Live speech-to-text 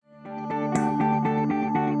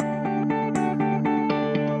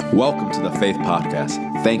Welcome to the Faith Podcast.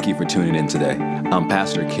 Thank you for tuning in today. I'm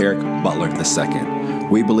Pastor Kerrick Butler II.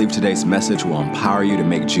 We believe today's message will empower you to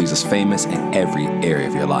make Jesus famous in every area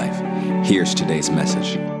of your life. Here's today's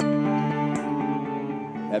message.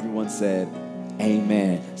 Everyone said,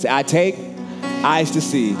 amen. Say, I take eyes to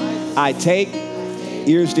see. I take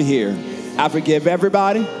ears to hear. I forgive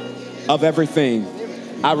everybody of everything.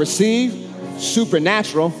 I receive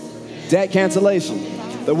supernatural debt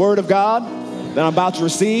cancellation. The word of God that I'm about to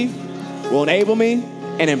receive will enable me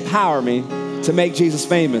and empower me to make Jesus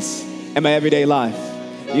famous in my everyday life.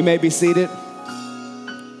 You may be seated.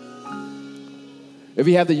 If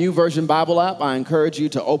you have the YouVersion Bible app, I encourage you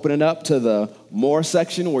to open it up to the More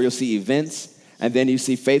section where you'll see events, and then you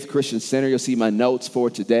see Faith Christian Center. You'll see my notes for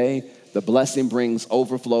today. The Blessing Brings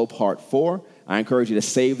Overflow, Part 4. I encourage you to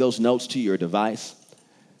save those notes to your device,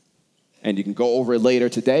 and you can go over it later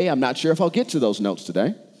today. I'm not sure if I'll get to those notes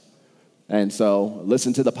today. And so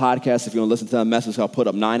listen to the podcast. If you want to listen to the message, I'll put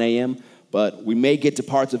up 9 a.m. But we may get to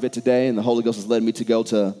parts of it today, and the Holy Ghost has led me to go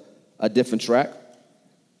to a different track.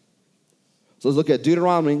 So let's look at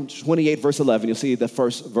Deuteronomy 28, verse 11. You'll see the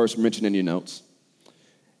first verse mentioned in your notes.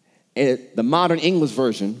 In the modern English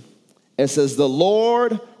version, it says, the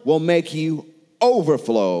Lord will make you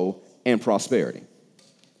overflow in prosperity.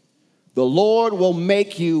 The Lord will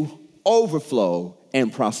make you overflow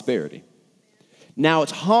in prosperity. Now,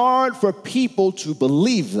 it's hard for people to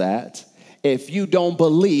believe that if you don't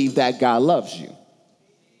believe that God loves you.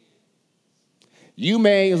 You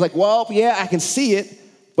may, it's like, well, yeah, I can see it,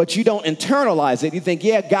 but you don't internalize it. You think,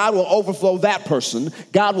 yeah, God will overflow that person.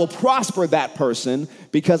 God will prosper that person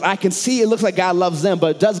because I can see it looks like God loves them,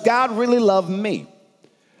 but does God really love me?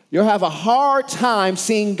 You'll have a hard time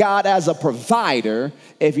seeing God as a provider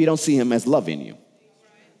if you don't see him as loving you.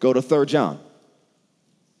 Go to 3 John.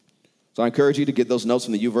 So I encourage you to get those notes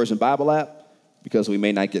from the YouVersion Bible app because we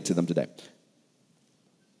may not get to them today.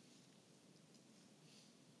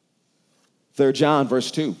 3 John,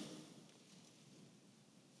 verse 2.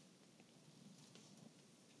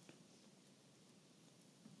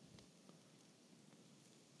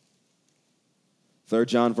 Third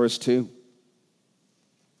John, verse 2.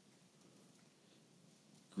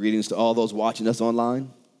 Greetings to all those watching us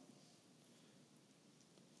online.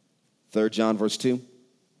 3 John, verse 2.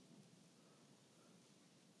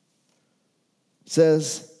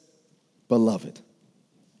 Says, beloved.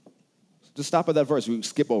 Just stop at that verse. We can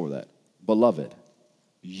skip over that. Beloved,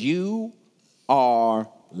 you are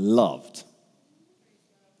loved.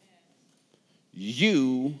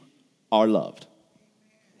 You are loved.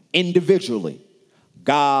 Individually,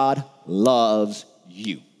 God loves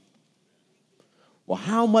you. Well,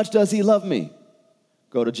 how much does he love me?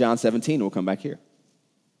 Go to John 17. We'll come back here.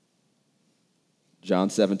 John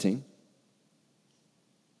 17.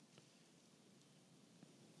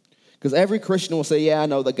 Because every Christian will say, yeah, I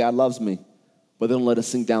know that God loves me, but they don't let it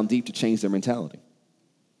sink down deep to change their mentality.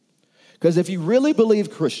 Because if you really believe,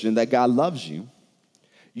 Christian, that God loves you,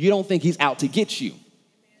 you don't think he's out to get you.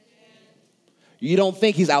 You don't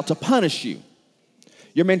think he's out to punish you.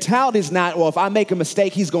 Your mentality is not, well, if I make a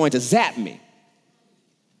mistake, he's going to zap me.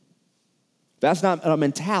 That's not a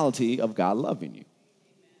mentality of God loving you.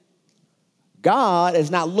 God is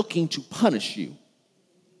not looking to punish you.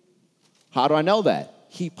 How do I know that?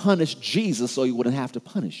 He punished Jesus so he wouldn't have to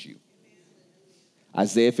punish you.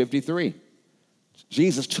 Isaiah 53.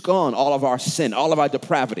 Jesus took on all of our sin, all of our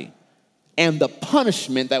depravity, and the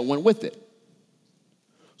punishment that went with it.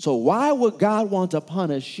 So why would God want to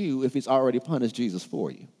punish you if he's already punished Jesus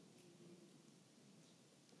for you?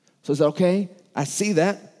 So it's okay, I see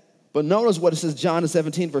that. But notice what it says, John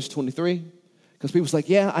 17, verse 23. Because people's like,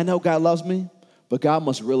 yeah, I know God loves me, but God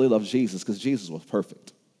must really love Jesus because Jesus was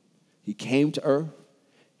perfect. He came to earth.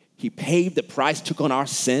 He paid the price, took on our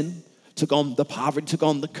sin, took on the poverty, took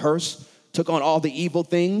on the curse, took on all the evil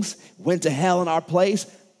things, went to hell in our place,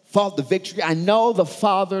 fought the victory. I know the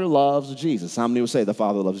Father loves Jesus. How many would say the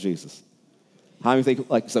Father loves Jesus? How many think,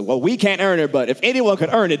 like, say, well, we can't earn it, but if anyone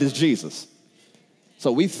could earn it, it's Jesus.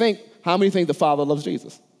 So we think, how many think the Father loves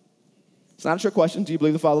Jesus? It's not a trick question. Do you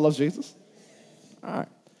believe the Father loves Jesus? All right.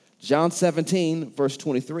 John 17, verse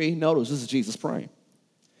 23, notice this is Jesus praying.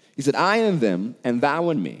 He said, I in them and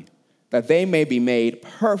thou in me, that they may be made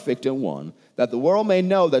perfect in one, that the world may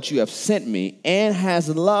know that you have sent me and has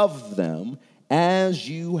loved them as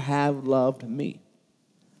you have loved me.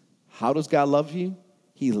 How does God love you?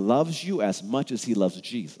 He loves you as much as he loves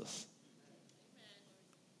Jesus.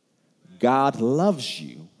 God loves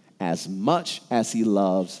you as much as he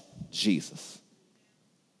loves Jesus.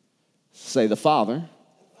 Say, the Father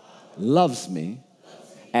loves me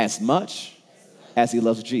as much as he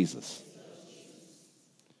loves Jesus.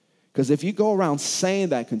 Because if you go around saying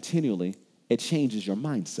that continually, it changes your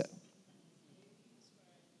mindset.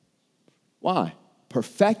 Why?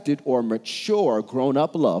 Perfected or mature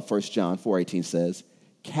grown-up love, 1 John 4:18 says,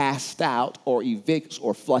 cast out or evicts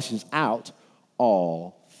or flushes out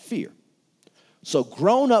all fear. So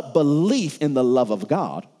grown-up belief in the love of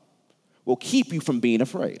God will keep you from being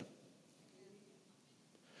afraid.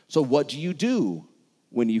 So what do you do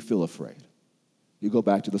when you feel afraid? You go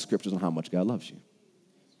back to the scriptures on how much God loves you.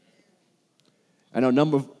 I know a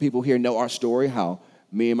number of people here know our story, how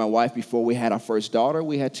me and my wife, before we had our first daughter,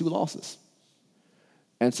 we had 2 losses.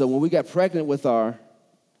 And so when we got pregnant with our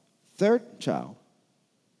 3rd child,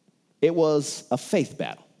 it was a faith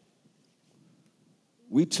battle.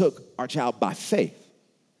 We took our child by faith.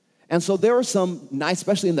 And so there were some nights,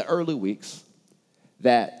 especially in the early weeks,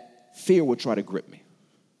 that fear would try to grip me.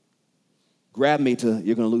 Grab me to,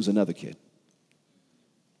 you're going to lose another kid.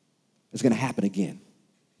 It's going to happen again.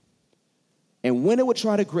 And when it would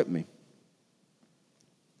try to grip me,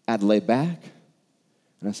 I'd lay back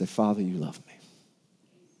and I'd say, Father, you love me.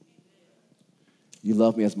 You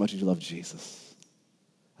love me as much as you love Jesus.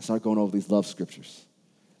 I started going over these love scriptures.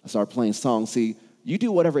 I started playing songs. See, you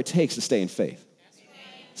do whatever it takes to stay in faith.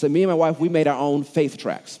 So me and my wife, we made our own faith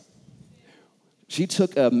tracks. She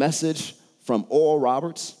took a message from Oral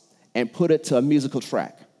Roberts and put it to a musical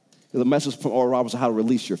track. The message from Oral Roberts on how to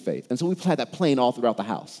release your faith. And so we had that playing all throughout the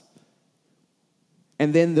house.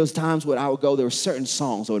 And then there was times when I would go, there were certain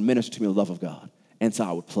songs that would minister to me the love of God. And so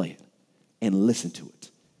I would play it and listen to it.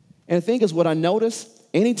 And the thing is, what I noticed,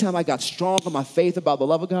 anytime I got strong in my faith about the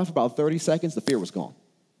love of God for about 30 seconds, the fear was gone.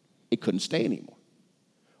 It couldn't stay anymore.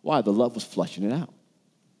 Why? The love was flushing it out.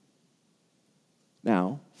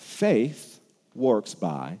 Now, faith works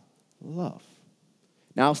by love.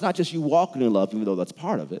 Now, it's not just you walking in love, even though that's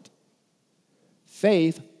part of it.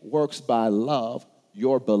 Faith works by love,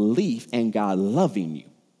 your belief in God loving you.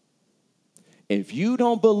 If you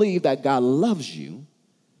don't believe that God loves you,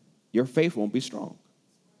 your faith won't be strong.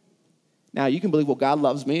 Now, you can believe, well, God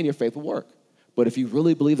loves me, and your faith will work. But if you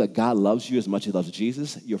really believe that God loves you as much as he loves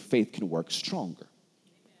Jesus, your faith can work stronger.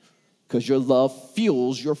 Because your love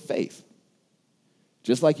fuels your faith.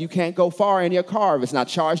 Just like you can't go far in your car if it's not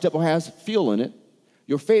charged up or has fuel in it,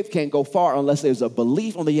 your faith can't go far unless there's a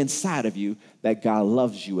belief on the inside of you that God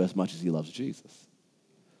loves you as much as he loves Jesus.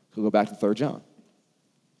 So go back to 3 John.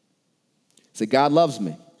 Say, God loves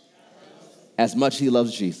me as much as he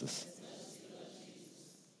loves Jesus.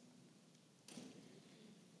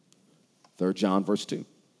 3 John verse 2.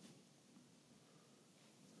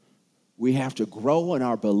 We have to grow in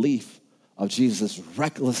our belief of Jesus'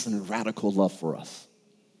 reckless and radical love for us.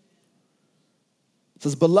 It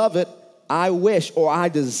says, beloved, I wish or I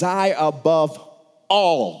desire above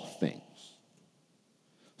all things.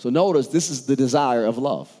 So notice this is the desire of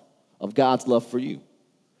love, of God's love for you,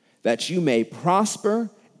 that you may prosper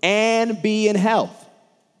and be in health.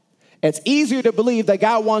 It's easier to believe that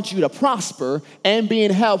God wants you to prosper and be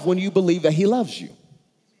in health when you believe that he loves you.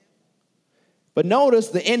 But notice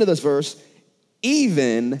the end of this verse,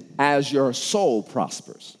 even as your soul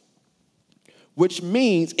prospers. Which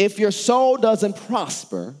means if your soul doesn't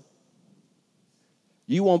prosper,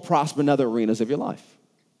 you won't prosper in other arenas of your life.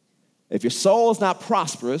 If your soul is not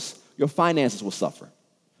prosperous, your finances will suffer.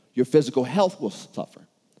 Your physical health will suffer.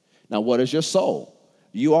 Now, what is your soul?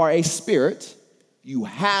 You are a spirit. You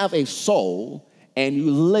have a soul, and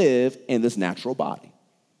you live in this natural body.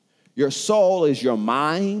 Your soul is your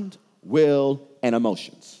mind, will, and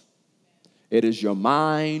emotions. It is your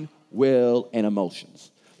mind, will, and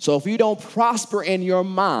emotions. So if you don't prosper in your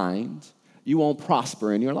mind, you won't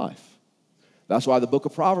prosper in your life. That's why the book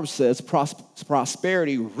of Proverbs says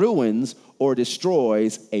prosperity ruins or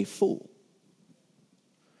destroys a fool.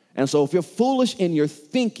 And so if you're foolish in your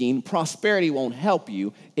thinking, prosperity won't help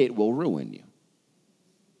you, it will ruin you.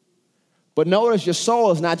 But notice your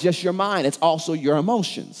soul is not just your mind, it's also your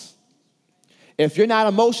emotions. If you're not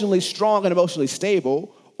emotionally strong and emotionally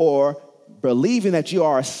stable, or believing that you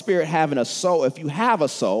are a spirit having a soul, if you have a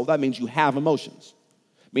soul, that means you have emotions,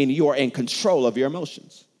 meaning you are in control of your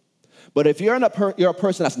emotions. But if you're a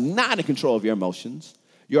person that's not in control of your emotions,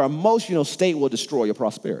 your emotional state will destroy your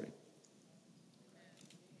prosperity.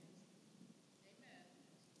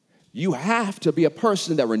 You have to be a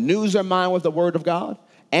person that renews their mind with the word of God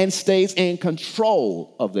and stays in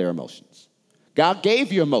control of their emotions. God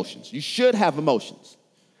gave you emotions. You should have emotions.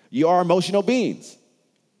 You are emotional beings,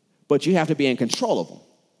 but you have to be in control of them.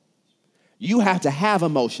 You have to have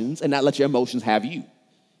emotions and not let your emotions have you.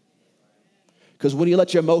 Because when you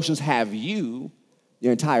let your emotions have you,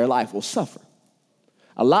 your entire life will suffer.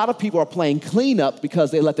 A lot of people are playing cleanup because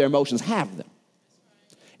they let their emotions have them.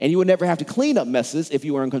 And you would never have to clean up messes if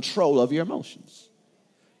you were in control of your emotions.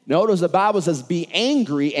 Notice the Bible says, be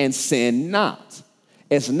angry and sin not.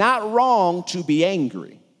 It's not wrong to be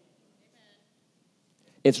angry.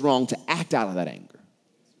 It's wrong to act out of that anger.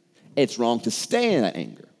 It's wrong to stay in that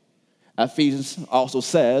anger. Ephesians also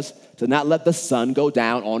says to not let the sun go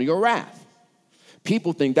down on your wrath.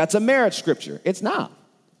 People think that's a marriage scripture. It's not.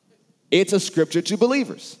 It's a scripture to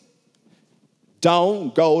believers.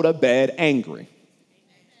 Don't go to bed angry.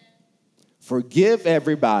 Forgive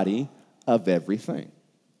everybody of everything.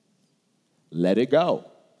 Let it go.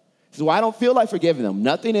 So I don't feel like forgiving them.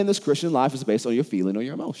 Nothing in this Christian life is based on your feeling or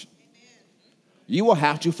your emotion. You will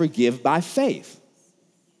have to forgive by faith.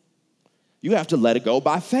 You have to let it go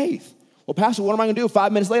by faith. Well, Pastor, what am I going to do?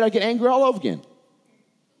 5 minutes later, I get angry all over again.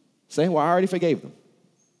 Saying, well, I already forgave them.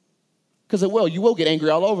 Because you will get angry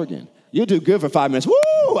all over again. You'll do good for 5 minutes.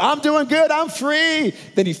 Woo, I'm doing good, I'm free.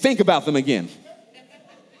 Then you think about them again.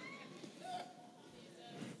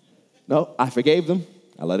 No, I forgave them.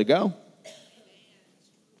 I let it go.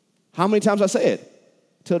 How many times I say it?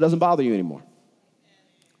 Till it doesn't bother you anymore.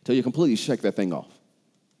 Till you completely shake that thing off.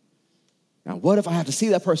 Now, what if I have to see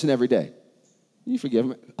that person every day? You forgive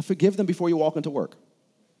them. Forgive them before you walk into work.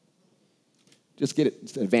 Just get it.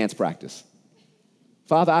 It's advanced practice.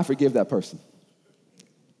 Father, I forgive that person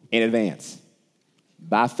in advance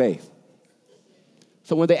by faith.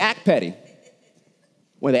 So when they act petty,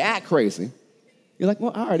 when they act crazy, you're like,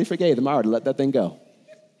 well, I already forgave them. I already let that thing go.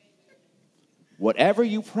 Whatever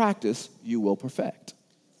you practice, you will perfect.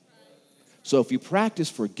 So if you practice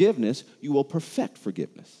forgiveness, you will perfect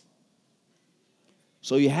forgiveness.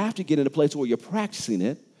 So you have to get in a place where you're practicing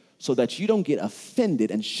it so that you don't get offended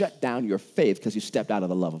and shut down your faith because you stepped out of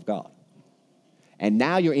the love of God. And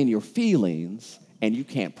now you're in your feelings and you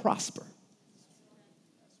can't prosper.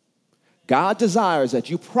 God desires that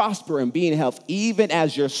you prosper and be in health even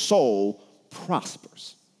as your soul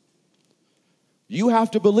prospers. You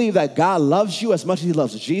have to believe that God loves you as much as he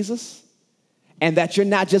loves Jesus, and that you're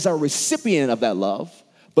not just a recipient of that love,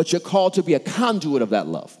 but you're called to be a conduit of that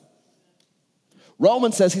love.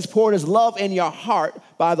 Romans says he's poured his love in your heart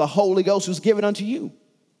by the Holy Ghost who's given unto you.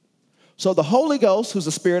 So the Holy Ghost, who's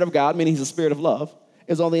the Spirit of God, meaning he's the Spirit of love,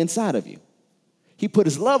 is on the inside of you. He put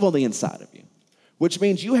his love on the inside of you, which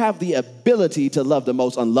means you have the ability to love the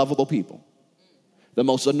most unlovable people, the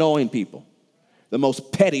most annoying people, the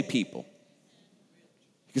most petty people.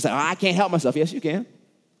 You can say, oh, I can't help myself. Yes, you can.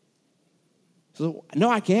 So, no,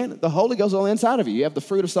 I can't. The Holy Ghost is on the inside of you. You have the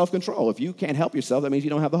fruit of self-control. If you can't help yourself, that means you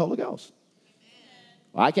don't have the Holy Ghost.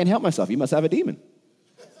 Well, I can't help myself. You must have a demon.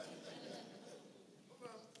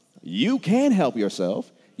 You can help yourself.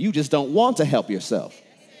 You just don't want to help yourself.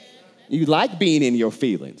 You like being in your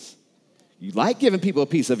feelings. You like giving people a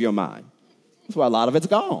piece of your mind. That's why a lot of it's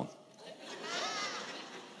gone.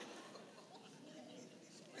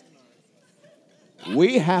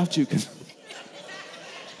 We have to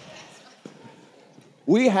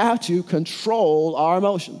control our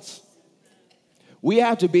emotions. We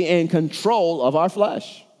have to be in control of our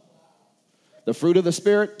flesh. The fruit of the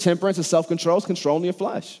Spirit, temperance and self-control, is controlling your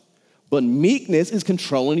flesh. But meekness is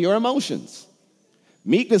controlling your emotions.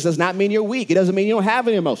 Meekness does not mean you're weak. It doesn't mean you don't have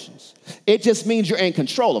any emotions. It just means you're in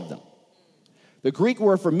control of them. The Greek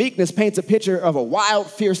word for meekness paints a picture of a wild,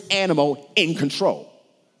 fierce animal in control.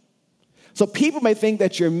 So people may think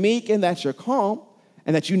that you're meek and that you're calm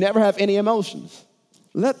and that you never have any emotions.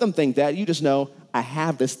 Let them think that. You just know, I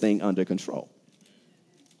have this thing under control.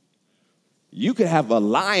 You could have a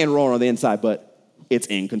lion roar on the inside, but it's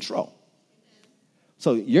in control.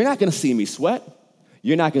 So you're not going to see me sweat.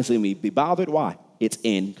 You're not going to see me be bothered. Why? It's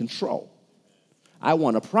in control. I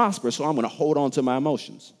want to prosper, so I'm going to hold on to my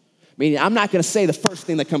emotions. Meaning I'm not going to say the first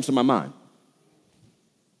thing that comes to my mind.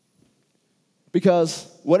 Because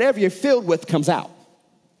whatever you're filled with comes out.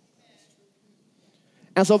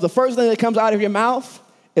 And so if the first thing that comes out of your mouth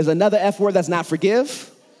is another F word that's not forgive,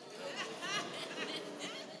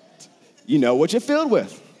 you know what you're filled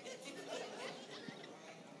with.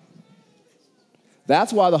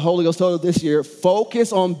 That's why the Holy Ghost told us this year,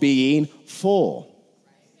 focus on being full.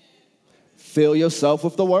 Fill yourself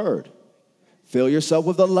with the Word. Fill yourself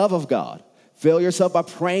with the love of God. Fill yourself by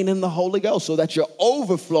praying in the Holy Ghost so that you're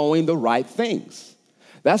overflowing the right things.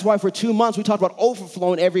 That's why for 2 months we talked about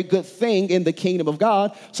overflowing every good thing in the kingdom of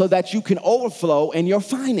God so that you can overflow in your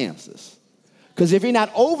finances. Because if you're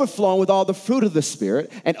not overflowing with all the fruit of the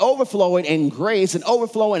Spirit and overflowing in grace and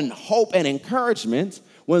overflowing in hope and encouragement,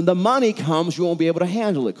 when the money comes, you won't be able to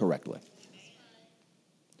handle it correctly.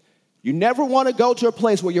 You never want to go to a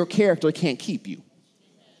place where your character can't keep you.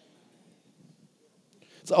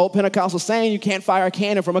 It's an old Pentecostal saying, you can't fire a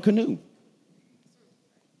cannon from a canoe.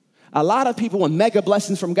 A lot of people want mega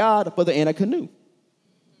blessings from God, but they're in a canoe.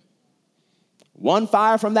 One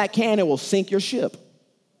fire from that cannon will sink your ship.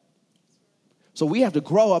 So we have to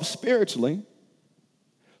grow up spiritually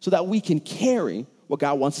so that we can carry what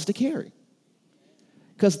God wants us to carry.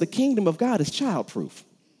 Because the kingdom of God is childproof.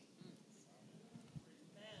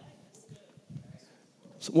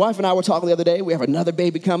 So wife and I were talking the other day. We have another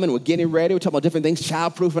baby coming. We're getting ready. We're talking about different things,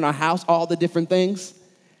 childproof in our house, all the different things.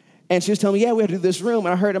 And she was telling me, yeah, we have to do this room.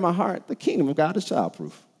 And I heard in my heart, the kingdom of God is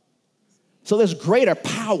childproof. So there's greater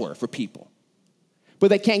power for people. But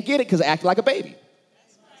they can't get it because they act like a baby.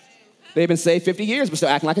 They've been saved 50 years, but still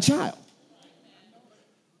acting like a child.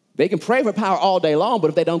 They can pray for power all day long, but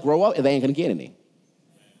if they don't grow up, they ain't going to get any.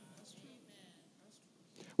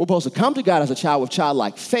 We're supposed to come to God as a child with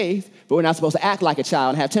childlike faith, but we're not supposed to act like a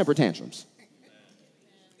child and have temper tantrums.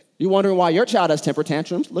 You wondering why your child has temper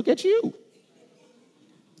tantrums? Look at you.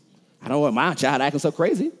 I don't want my child acting so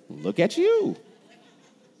crazy. Look at you.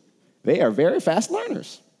 They are very fast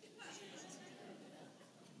learners.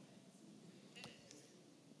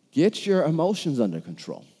 Get your emotions under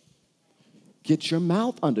control. Get your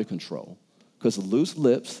mouth under control, because loose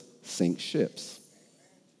lips sink ships.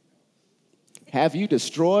 Have you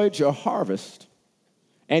destroyed your harvest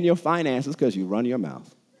and your finances because you run your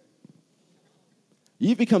mouth?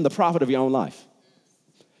 You've become the prophet of your own life.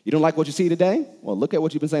 You don't like what you see today? Well, look at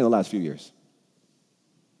what you've been saying the last few years.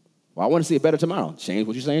 Well, I want to see it better tomorrow. Change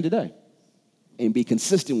what you're saying today and be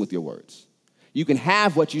consistent with your words. You can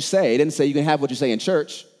have what you say. It didn't say you can have what you say in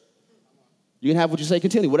church. You can have what you say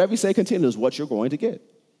continue. Whatever you say continue is what you're going to get.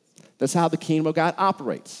 That's how the kingdom of God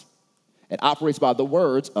operates. It operates by the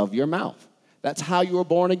words of your mouth. That's how you were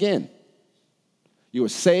born again. You were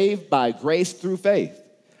saved by grace through faith.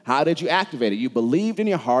 How did you activate it? You believed in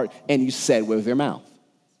your heart and you said with your mouth.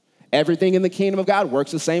 Everything in the kingdom of God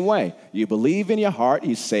works the same way. You believe in your heart,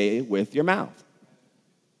 you say it with your mouth.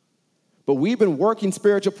 But we've been working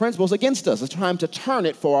spiritual principles against us. It's time to turn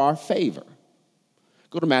it for our favor.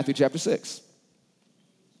 Go to Matthew chapter 6.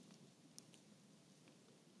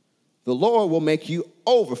 The Lord will make you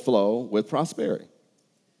overflow with prosperity.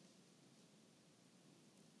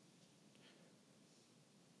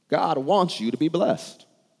 God wants you to be blessed.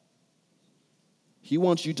 He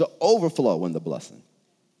wants you to overflow in the blessing.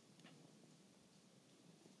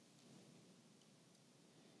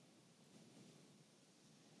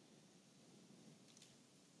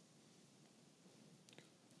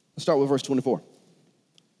 Let's start with verse 24.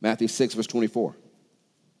 Matthew 6, verse 24.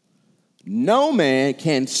 No man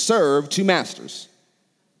can serve two masters,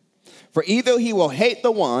 for either he will hate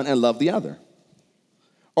the one and love the other,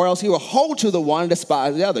 or else he will hold to the one and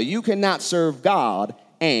despise the other. You cannot serve God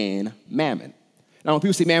and mammon. Now, when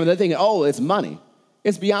people see mammon, they're thinking, oh, it's money.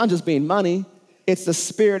 It's beyond just being money. It's the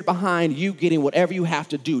spirit behind you getting whatever you have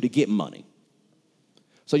to do to get money.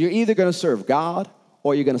 So you're either going to serve God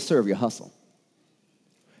or you're going to serve your hustle.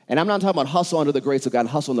 And I'm not talking about hustle under the grace of God,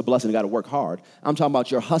 hustle in the blessing, you got to work hard. I'm talking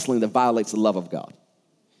about your hustling that violates the love of God.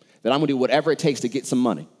 That I'm going to do whatever it takes to get some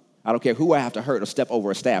money. I don't care who I have to hurt or step over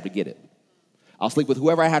or stab to get it. I'll sleep with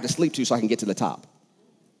whoever I have to sleep to so I can get to the top.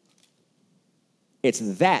 It's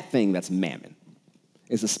that thing that's mammon.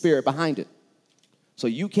 It's the spirit behind it. So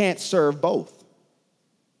you can't serve both.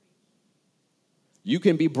 You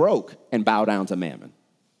can be broke and bow down to mammon.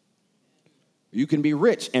 You can be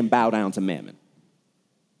rich and bow down to mammon.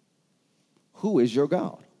 Who is your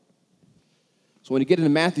God? So when you get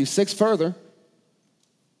into Matthew 6 further,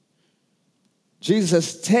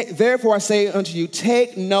 Jesus says, therefore I say unto you,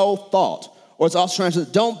 take no thought. Or it's also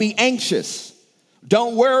translated, don't be anxious.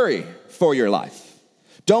 Don't worry for your life.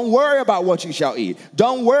 Don't worry about what you shall eat.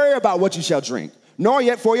 Don't worry about what you shall drink. Nor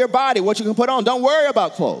yet for your body, what you can put on. Don't worry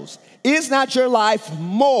about clothes. Is not your life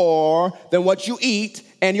more than what you eat,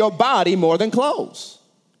 and your body more than clothes?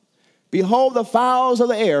 Behold the fowls of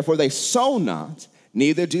the air, for they sow not,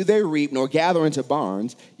 neither do they reap, nor gather into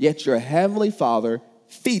barns, yet your heavenly Father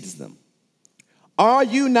feeds them. Are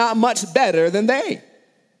you not much better than they?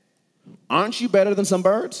 Aren't you better than some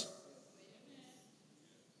birds?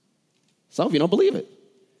 Some of you don't believe it.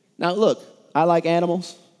 Now look, I like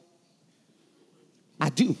animals. I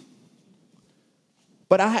do.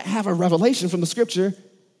 But I have a revelation from the scripture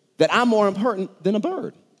that I'm more important than a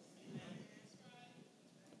bird.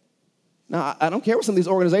 Now, I don't care what some of these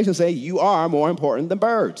organizations say, you are more important than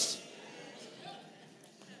birds.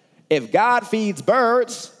 If God feeds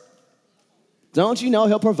birds, don't you know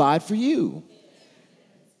he'll provide for you?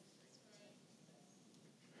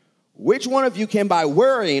 Which one of you can, by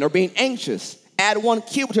worrying or being anxious, add 1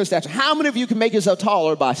 cubit to your stature? How many of you can make yourself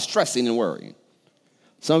taller by stressing and worrying?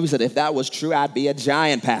 Some of you said, if that was true, I'd be a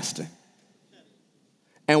giant pastor.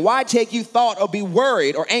 And why take you thought or be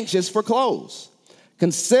worried or anxious for clothes?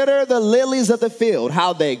 Consider the lilies of the field,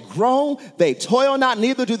 how they grow, they toil not,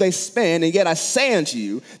 neither do they spin. And yet I say unto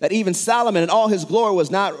you that even Solomon in all his glory was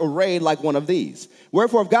not arrayed like one of these.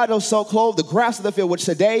 Wherefore, if God does so clothe the grass of the field, which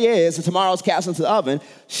today is and tomorrow is cast into the oven,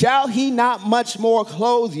 shall he not much more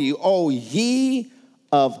clothe you, O ye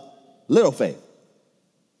of little faith?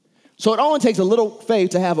 So it only takes a little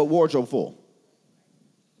faith to have a wardrobe full.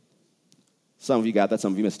 Some of you got that,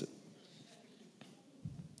 some of you missed it.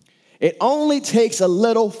 It only takes a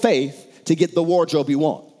little faith to get the wardrobe you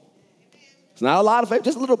want. It's not a lot of faith,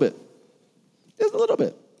 just a little bit. Just a little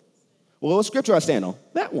bit. Well, what scripture I stand on?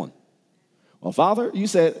 That one. Well, Father, you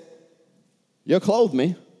said you'll clothe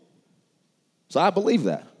me, so I believe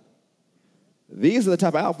that. These are the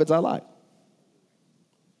type of outfits I like.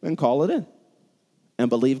 Then call it in and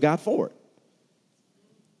believe God for it.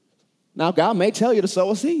 Now, God may tell you to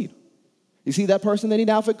sow a seed. You see that person that need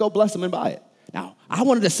an outfit? Go bless them and buy it. Now, I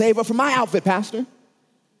wanted to save up for my outfit, Pastor.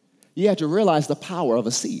 You have to realize the power of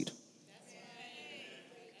a seed.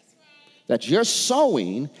 That you're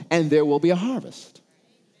sowing and there will be a harvest.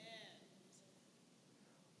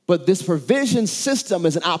 But this provision system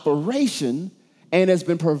is an operation and has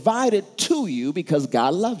been provided to you because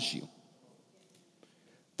God loves you.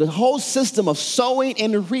 The whole system of sowing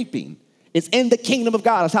and reaping is in the kingdom of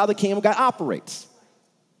God. That's how the kingdom of God operates.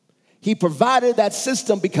 He provided that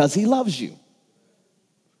system because he loves you.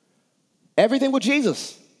 Everything with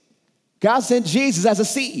Jesus. God sent Jesus as a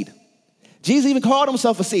seed. Jesus even called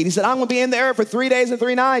himself a seed. He said, I'm going to be in the earth for 3 days and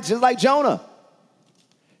 3 nights, just like Jonah.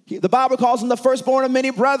 The Bible calls him the firstborn of many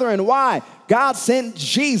brethren. Why? God sent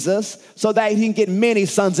Jesus so that he can get many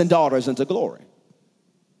sons and daughters into glory.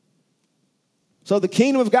 So the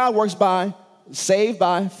kingdom of God works by, saved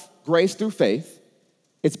by grace through faith.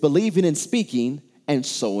 It's believing and speaking and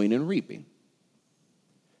sowing and reaping.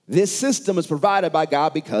 This system is provided by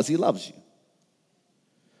God because he loves you.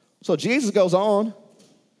 So Jesus goes on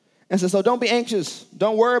and says, so don't be anxious.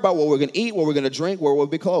 Don't worry about what we're going to eat, what we're going to drink, where we'll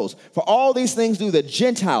be clothed. For all these things do the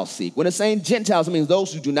Gentiles seek. When it's saying Gentiles, it means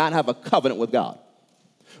those who do not have a covenant with God.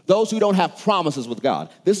 Those who don't have promises with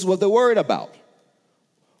God. This is what they're worried about.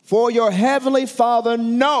 For your heavenly Father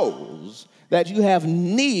knows that you have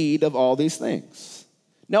need of all these things.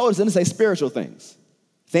 Notice it didn't say spiritual things.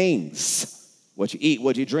 Things. What you eat,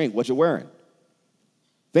 what you drink, what you're wearing.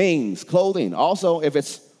 Things, clothing. Also, if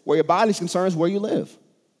it's where your body's concerned, is where you live.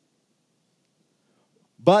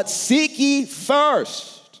 But seek ye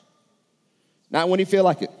first. Not when you feel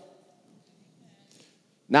like it.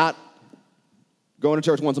 Not going to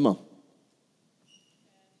church once a month.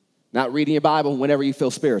 Not reading your Bible whenever you feel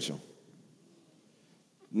spiritual.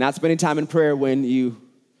 Not spending time in prayer when you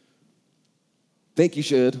think you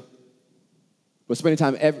should. But spending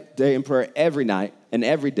time every day in prayer every night and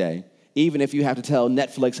every day. Even if you have to tell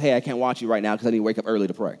Netflix, hey, I can't watch you right now because I need to wake up early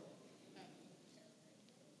to pray.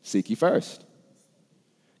 Seek ye first.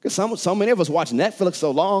 Because so many of us watch Netflix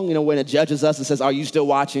so long, when it judges us and says, are you still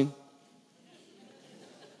watching?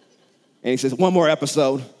 And he says, one more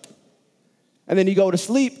episode. And then you go to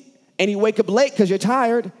sleep and you wake up late because you're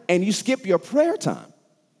tired and you skip your prayer time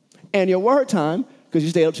and your word time because you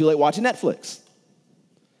stayed up too late watching Netflix.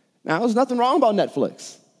 Now, there's nothing wrong about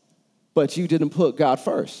Netflix, but you didn't put God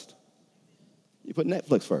first. You put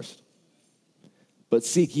Netflix first. But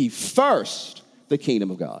seek ye first the kingdom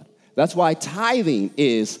of God. That's why tithing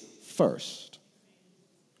is first.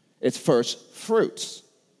 It's first fruits.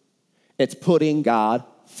 It's putting God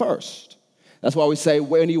first. That's why we say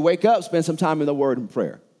when you wake up, spend some time in the word and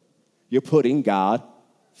prayer. You're putting God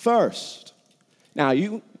first. Now,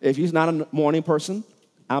 if you're not a morning person,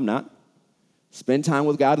 I'm not. Spend time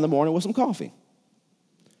with God in the morning with some coffee.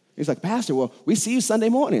 He's like, Pastor, well, we see you Sunday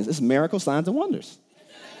mornings. It's miracles, signs, and wonders.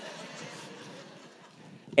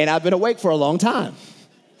 And I've been awake for a long time.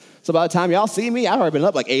 So by the time y'all see me, I've already been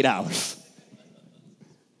up like 8 hours.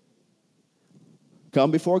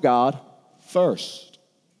 Come before God first.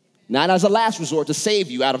 Not as a last resort to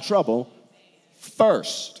save you out of trouble,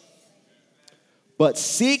 first. But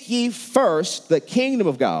seek ye first the kingdom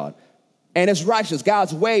of God and his righteousness,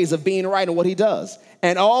 God's ways of being right and what he does.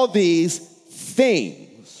 And all these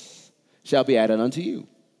things shall be added unto you.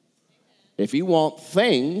 If you want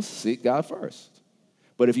things, seek God first.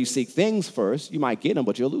 But if you seek things first, you might get them,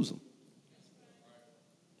 but you'll lose them.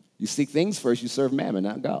 You seek things first, you serve mammon,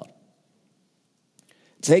 not God.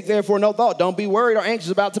 Take therefore no thought. Don't be worried or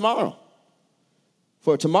anxious about tomorrow.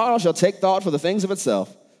 For tomorrow shall take thought for the things of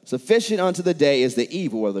itself. Sufficient unto the day is the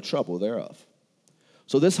evil or the trouble thereof.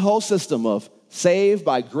 So this whole system of saved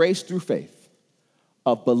by grace through faith,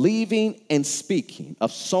 of believing and speaking,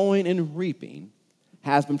 of sowing and reaping,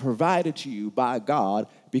 has been provided to you by God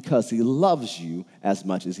because he loves you as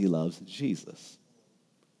much as he loves Jesus.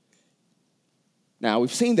 Now,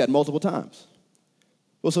 we've seen that multiple times.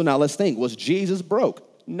 Well, so now let's think. Was Jesus broke?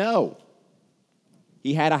 No.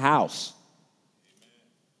 He had a house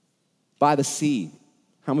by the sea.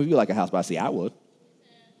 How many of you like a house by the sea? I would.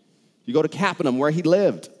 You go to Capernaum, where he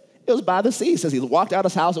lived. It was by the sea. It says he walked out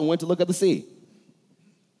of his house and went to look at the sea.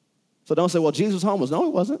 So don't say, well, Jesus was homeless. No,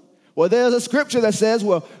 he wasn't. Well, there's a scripture that says,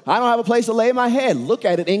 well, I don't have a place to lay my head. Look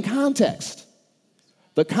at it in context.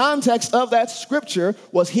 The context of that scripture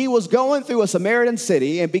was he was going through a Samaritan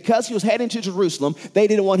city, and because he was heading to Jerusalem, they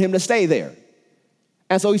didn't want him to stay there.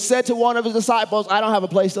 And so he said to one of his disciples, I don't have a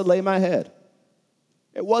place to lay my head.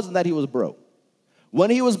 It wasn't that he was broke. When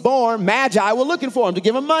he was born, Magi were looking for him to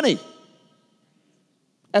give him money.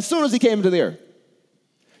 As soon as he came into the earth.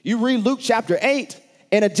 You read Luke chapter 8,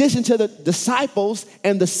 in addition to the disciples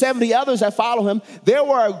and the 70 others that follow him, there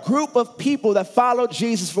were a group of people that followed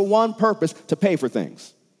Jesus for one purpose, to pay for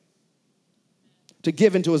things, to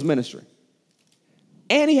give into his ministry.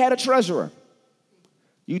 And he had a treasurer.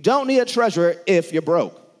 You don't need a treasurer if you're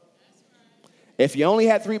broke. If you only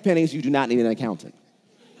had 3 pennies, you do not need an accountant.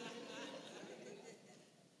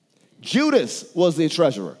 Judas was the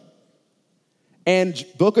treasurer. And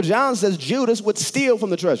book of John says Judas would steal from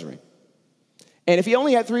the treasury. And if he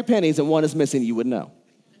only had 3 pennies and one is missing, you would know.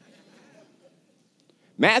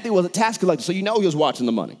 Matthew was a tax collector, so you know he was watching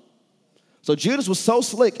the money. So Judas was so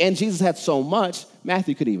slick, and Jesus had so much,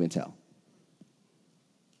 Matthew could even tell.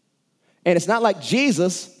 And it's not like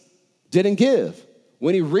Jesus didn't give.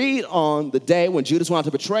 When you read on the day when Judas wanted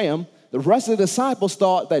to betray him, the rest of the disciples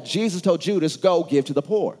thought that Jesus told Judas, go give to the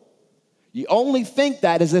poor. You only think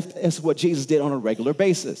that as if it's what Jesus did on a regular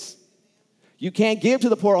basis. You can't give to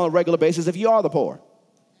the poor on a regular basis if you are the poor.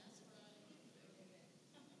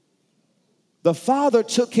 The Father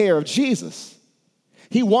took care of Jesus.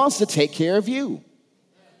 He wants to take care of you.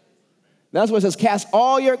 That's what it says, cast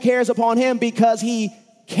all your cares upon him because he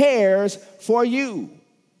cares for you.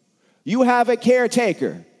 You have a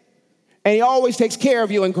caretaker, and he always takes care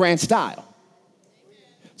of you in grand style.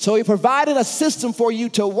 So he provided a system for you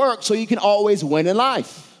to work so you can always win in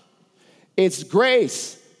life. It's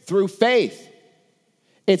grace through faith.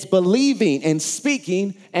 It's believing and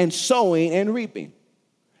speaking and sowing and reaping.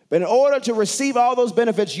 But in order to receive all those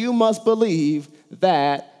benefits, you must believe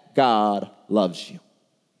that God loves you.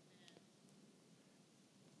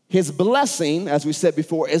 His blessing, as we said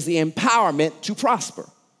before, is the empowerment to prosper.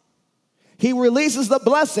 He releases the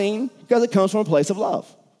blessing because it comes from a place of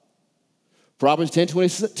love. Proverbs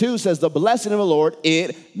 10:22 says, the blessing of the Lord,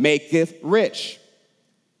 it maketh rich.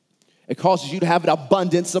 It causes you to have an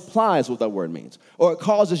abundant supply is what that word means. Or it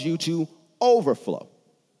causes you to overflow.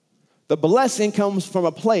 The blessing comes from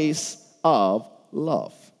a place of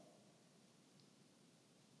love.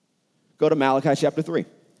 Go to Malachi chapter 3.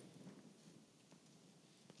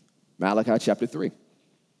 Malachi chapter 3.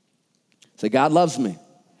 Say, God loves me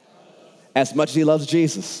as much as he loves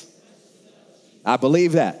Jesus. I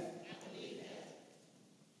believe that.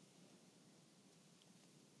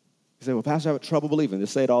 You say, well, Pastor, I have trouble believing.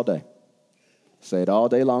 Just say it all day. Say it all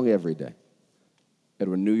day long, every day.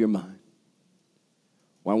 It'll renew your mind.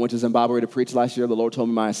 When I went to Zimbabwe to preach last year, the Lord told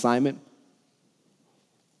me my assignment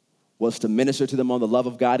was to minister to them on the love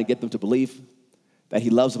of God and get them to believe that he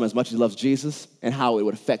loves them as much as he loves Jesus and how it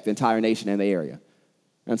would affect the entire nation and the area.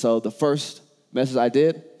 And so the first message I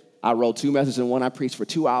did, I wrote 2 messages in one. I preached for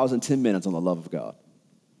 2 hours and 10 minutes on the love of God.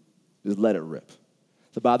 Just let it rip.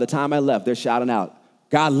 So by the time I left, they're shouting out,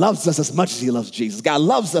 God loves us as much as he loves Jesus. God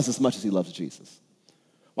loves us as much as he loves Jesus.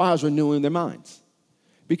 Well, I was renewing their minds.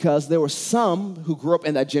 Because there were some who grew up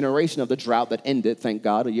in that generation of the drought that ended, thank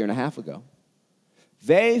God, 1.5 years ago.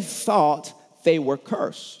 They thought they were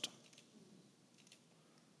cursed.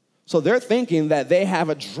 So they're thinking that they have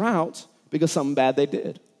a drought because something bad they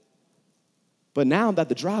did. But now that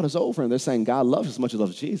the drought is over and they're saying God loves as much as he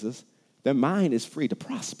loves Jesus, their mind is free to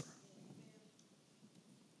prosper.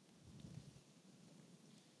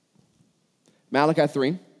 Malachi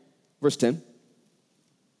 3, verse 10.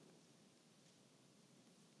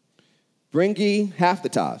 Bring ye half the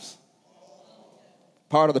tithes,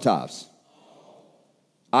 part of the tithes,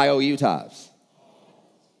 IOU tithes,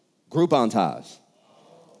 Groupon tithes,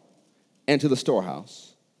 into the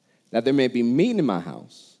storehouse, that there may be meat in my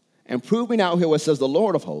house. And prove me now here what says the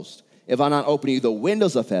Lord of hosts, if I not open you the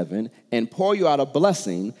windows of heaven and pour you out a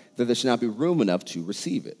blessing, that there should not be room enough to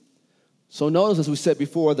receive it. So notice, as we said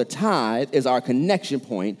before, the tithe is our connection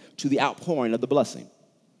point to the outpouring of the blessing.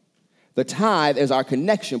 The tithe is our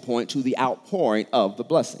connection point to the outpouring of the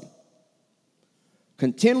blessing.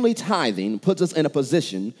 Continually tithing puts us in a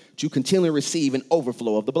position to continually receive an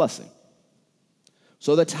overflow of the blessing.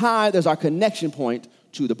 So the tithe is our connection point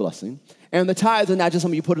to the blessing. And the tithe is not just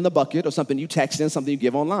something you put in the bucket or something you text in, something you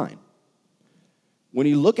give online. When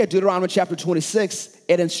you look at Deuteronomy chapter 26,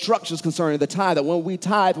 it instructs us concerning the tithe that when we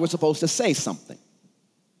tithe, we're supposed to say something.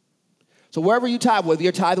 So wherever you tithe, whether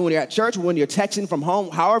you're tithing when you're at church, when you're texting from home,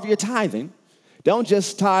 however you're tithing, don't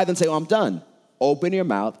just tithe and say, oh, I'm done. Open your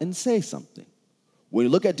mouth and say something. When you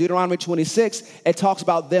look at Deuteronomy 26, it talks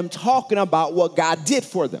about them talking about what God did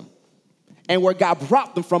for them and where God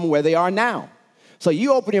brought them from where they are now. So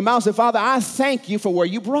you open your mouth and say, Father, I thank you for where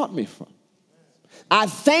you brought me from. I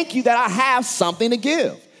thank you that I have something to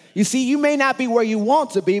give. You see, you may not be where you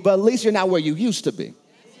want to be, but at least you're not where you used to be.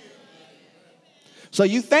 So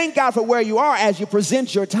you thank God for where you are as you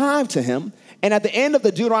present your tithe to him. And at the end of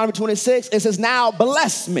the Deuteronomy 26, it says, now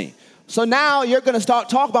bless me. So now you're going to start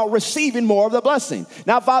talking about receiving more of the blessing.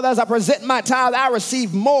 Now, Father, as I present my tithe, I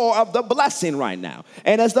receive more of the blessing right now.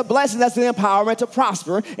 And as the blessing, that's the empowerment to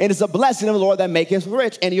prosper. And it's the blessing of the Lord that maketh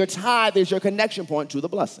rich. And your tithe is your connection point to the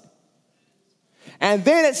blessing. And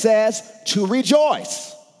then it says to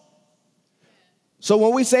rejoice. So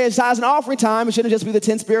when we say it's tithes and offering time, it shouldn't just be the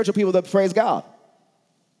 10 spiritual people that praise God.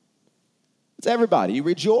 It's everybody. You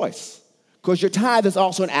rejoice because your tithe is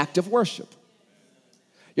also an act of worship.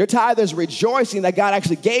 Your tithe is rejoicing that God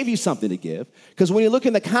actually gave you something to give. Because when you look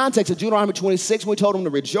in the context of Deuteronomy 26, when we told them to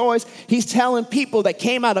rejoice, he's telling people that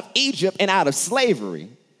came out of Egypt and out of slavery,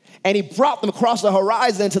 and he brought them across the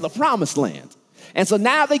horizon into the promised land. And so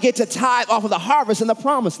now they get to tithe off of the harvest in the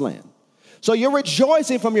promised land. So your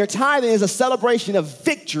rejoicing from your tithing is a celebration of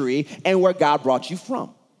victory and where God brought you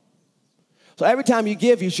from. So every time you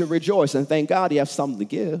give, you should rejoice and thank God you have something to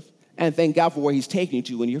give and thank God for where he's taking you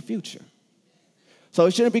to in your future. So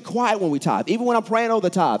it shouldn't be quiet when we tithe. Even when I'm praying over the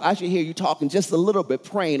tithe, I should hear you talking just a little bit,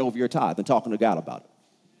 praying over your tithe and talking to God about it.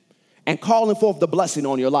 And calling forth the blessing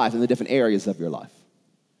on your life in the different areas of your life.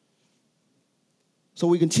 So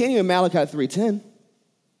we continue in Malachi 3:10.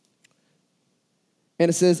 And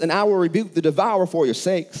it says, and I will rebuke the devourer for your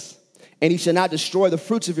sakes, and he shall not destroy the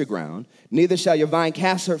fruits of your ground, neither shall your vine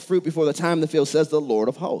cast her fruit before the time of the field, says the Lord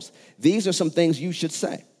of hosts. These are some things you should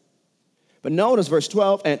say. But notice verse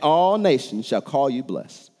 12, and all nations shall call you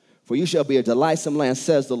blessed, for you shall be a delightsome land,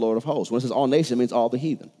 says the Lord of hosts. When it says all nations, it means all the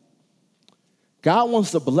heathen. God wants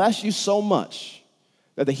to bless you so much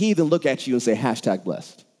that the heathen look at you and say, hashtag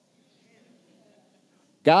blessed.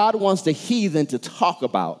 God wants the heathen to talk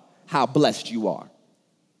about how blessed you are.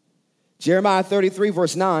 Jeremiah 33,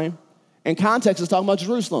 verse 9, in context is talking about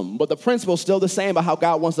Jerusalem, but the principle is still the same about how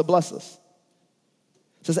God wants to bless us.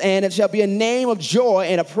 It says, and it shall be a name of joy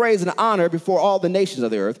and a praise and honor before all the nations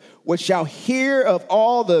of the earth, which shall hear of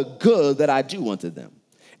all the good that I do unto them.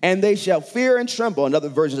 And they shall fear and tremble. Another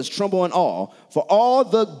version says tremble and awe for all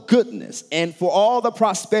the goodness and for all the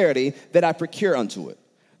prosperity that I procure unto it.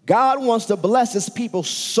 God wants to bless his people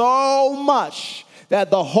so much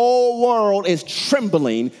that the whole world is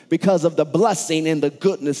trembling because of the blessing and the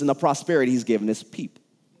goodness and the prosperity he's given his people.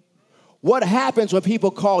 What happens when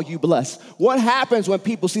people call you blessed? What happens when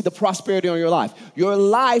people see the prosperity on your life? Your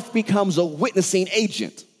life becomes a witnessing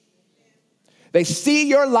agent. They see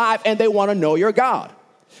your life and they want to know your God.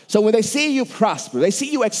 So when they see you prosper, they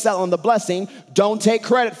see you excel in the blessing, don't take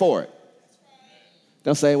credit for it.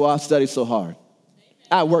 Don't say, well, I studied so hard.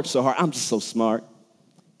 I worked so hard. I'm just so smart.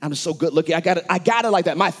 I'm just so good looking. I got it like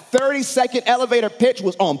that. My 30-second elevator pitch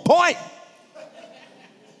was on point.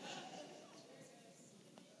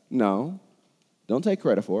 No, don't take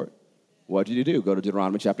credit for it. What did you do? Go to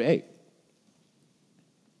Deuteronomy chapter 8.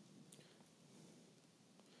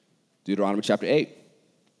 Deuteronomy chapter 8.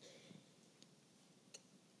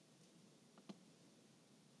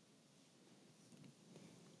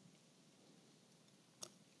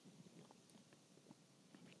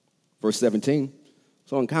 Verse 17.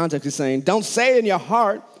 So in context, he's saying, don't say in your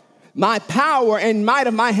heart, my power and might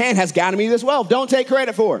of my hand has gotten me this wealth. Don't take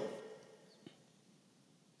credit for it.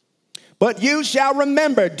 But you shall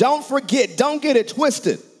remember, don't forget, don't get it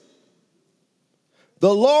twisted.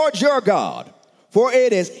 The Lord your God, for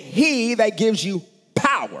it is he that gives you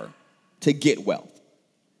power to get wealth.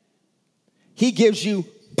 He gives you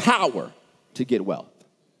power to get wealth.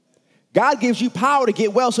 God gives you power to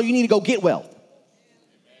get wealth, so you need to go get wealth.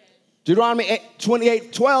 Deuteronomy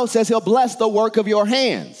 28:12 says he'll bless the work of your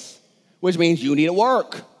hands, which means you need to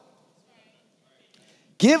work.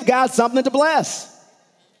 Give God something to bless.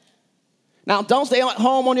 Now, don't stay at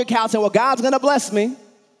home on your couch and say, well, God's going to bless me.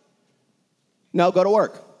 No, go to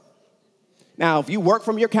work. Now, if you work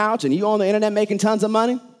from your couch and you're on the internet making tons of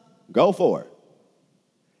money, go for it.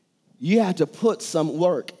 you have to put some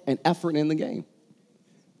work and effort in the game.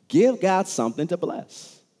 Give God something to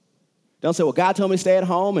bless. Don't say, well, God told me to stay at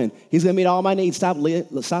home and he's going to meet all my needs. Stop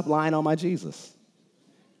lying on my Jesus.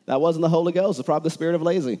 That wasn't the Holy Ghost. It's probably the spirit of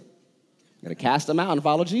lazy. You're going to cast them out and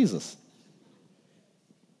follow Jesus.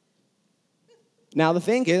 Now, the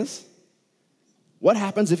thing is, what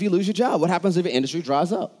happens if you lose your job? What happens if your industry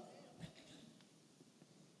dries up?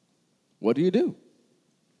 What do?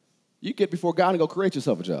 You get before God and go create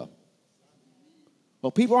yourself a job.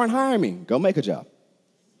 Well, people aren't hiring me. Go make a job.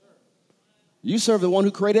 You serve the one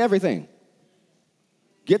who created everything.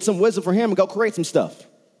 Get some wisdom for him and go create some stuff.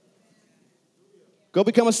 Go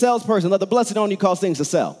become a salesperson. Let the blessing on you cause things to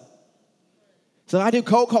sell. So I do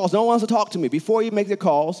cold calls. No one wants to talk to me. Before you make your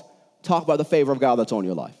calls, talk about the favor of God that's on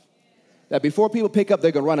your life. That before people pick up,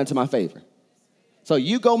 they're going to run into my favor. So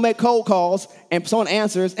you go make cold calls, and someone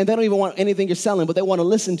answers, and they don't even want anything you're selling, but they want to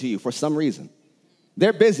listen to you for some reason.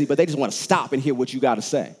 They're busy, but they just want to stop and hear what you got to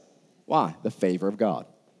say. Why? The favor of God.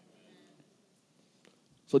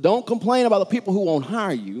 So don't complain about the people who won't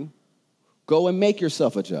hire you. Go and make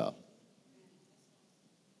yourself a job.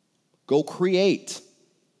 Go create.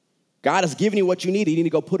 God has given you what you need. You need to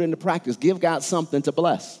go put it into practice. Give God something to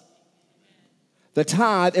bless. The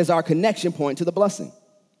tithe is our connection point to the blessing.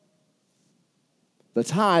 The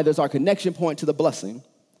tithe is our connection point to the blessing.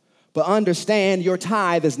 But understand, your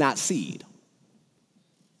tithe is not seed.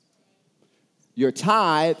 Your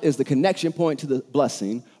tithe is the connection point to the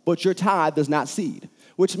blessing, but your tithe is not seed,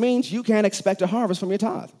 which means you can't expect a harvest from your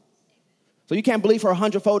tithe. So you can't believe for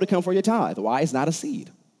 100-fold to come for your tithe. Why? It's not a seed.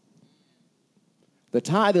 The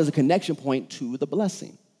tithe is a connection point to the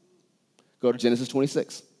blessing. Go to Genesis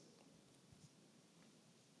 26.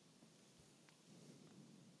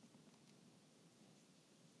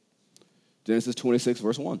 Genesis 26,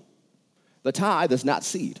 verse 1. The tithe is not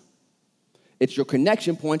seed. It's your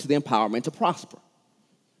connection point to the empowerment to prosper,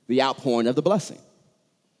 the outpouring of the blessing.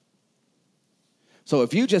 So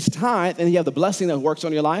if you just tithe and you have the blessing that works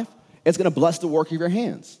on your life, it's going to bless the work of your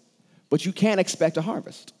hands. But you can't expect a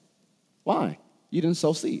harvest. Why? You didn't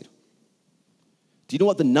sow seed. Do you know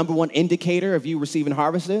what the number one indicator of you receiving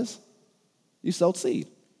harvest is? You sowed seed.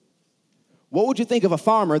 What would you think of a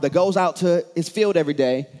farmer that goes out to his field every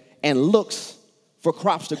day and looks for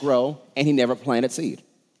crops to grow and he never planted seed?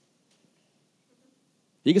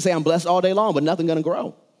 You can say, I'm blessed all day long, but nothing's going to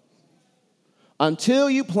grow. Until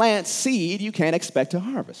you plant seed, you can't expect to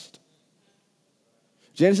harvest.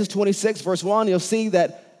 Genesis 26, verse 1, you'll see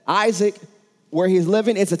that Isaac, where he's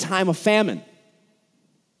living, it's a time of famine.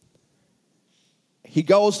 He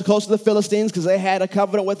goes close to the Philistines because they had a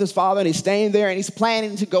covenant with his father, and he's staying there, and he's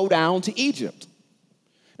planning to go down to Egypt.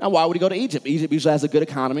 Now, why would he go to Egypt? Egypt usually has a good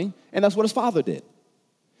economy, and that's what his father did.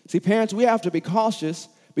 See, parents, we have to be cautious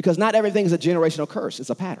because not everything is a generational curse. It's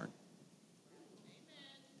a pattern.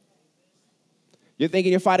 You're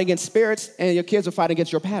thinking you're fighting against spirits, and your kids are fighting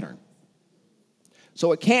against your pattern.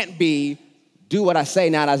 So it can't be do what I say,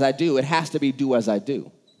 not as I do. It has to be do as I do.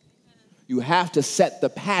 You have to set the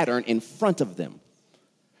pattern in front of them.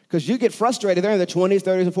 Because you get frustrated. They're in their 20s,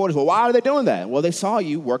 30s, and 40s. Well, why are they doing that? Well, they saw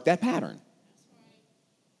you work that pattern.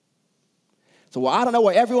 So, well, I don't know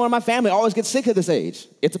why everyone in my family always gets sick at this age.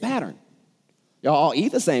 It's a pattern. Y'all all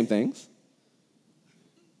eat the same things.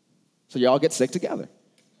 So y'all get sick together.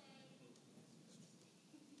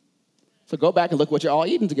 So go back and look what you're all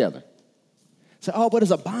eating together. Say, oh, but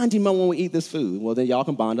it's a bonding moment when we eat this food. Well, then y'all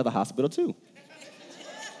can bond to the hospital too.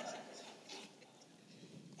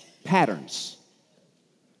 Patterns.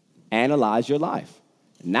 Analyze your life.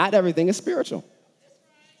 Not everything is spiritual.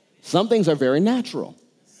 Some things are very natural.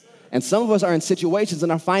 And some of us are in situations in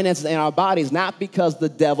our finances and our bodies not because the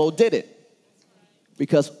devil did it,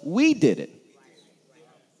 because we did it.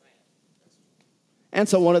 And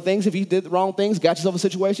so one of the things, if you did the wrong things, got yourself a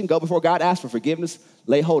situation, go before God, ask for forgiveness,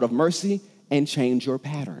 lay hold of mercy, and change your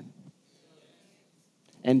pattern.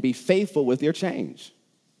 And be faithful with your change.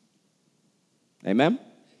 Amen?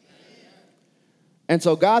 And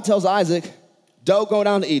so God tells Isaac, don't go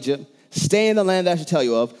down to Egypt. Stay in the land that I shall tell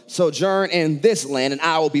you of. Sojourn in this land, and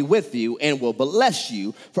I will be with you and will bless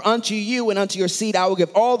you. For unto you and unto your seed I will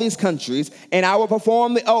give all these countries, and I will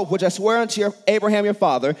perform the oath which I swear unto Abraham your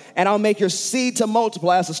father, and I'll make your seed to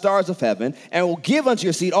multiply as the stars of heaven, and will give unto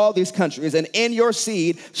your seed all these countries, and in your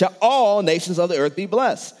seed shall all nations of the earth be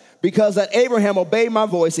blessed. Because that Abraham obeyed my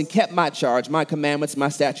voice and kept my charge, my commandments, my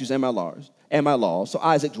statutes, and my laws. So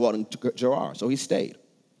Isaac dwelt in Gerar. So he stayed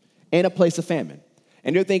in a place of famine.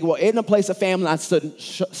 And you're thinking, well, in a place of famine, I shouldn't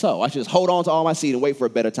sow. I should just hold on to all my seed and wait for a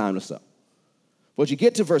better time to sow. But you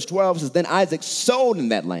get to verse 12, it says, then Isaac sowed in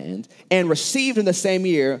that land and received in the same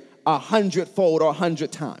year 100-fold or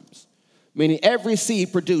 100 times. meaning every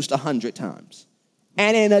seed produced 100 times.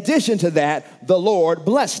 And in addition to that, the Lord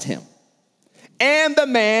blessed him. And the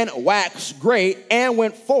man waxed great and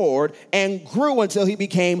went forward and grew until he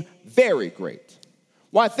became very great.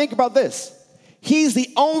 Why, think about this. He's the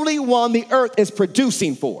only one the earth is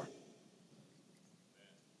producing for.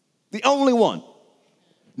 The only one.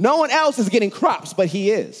 No one else is getting crops, but he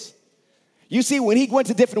is. You see, when he went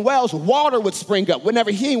to different wells, water would spring up whenever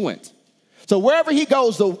he went. So wherever he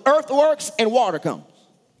goes, the earth works and water comes.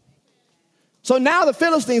 So now the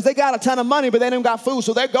Philistines, they got a ton of money, but they don't got food,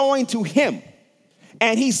 so they're going to him.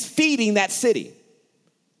 And he's feeding that city.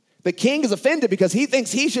 The king is offended because he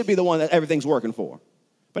thinks he should be the one that everything's working for.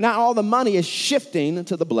 But now all the money is shifting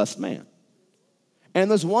to the blessed man. And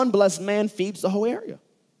this one blessed man feeds the whole area.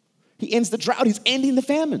 He ends the drought. He's ending the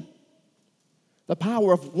famine. The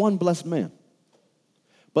power of one blessed man.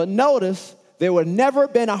 But notice, there would never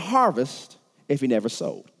been a harvest if he never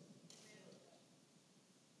sowed.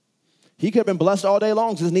 He could have been blessed all day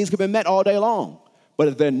long. His needs could have been met all day long.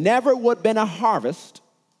 But there never would have been a harvest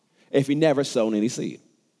if he never sown any seed.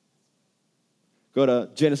 Go to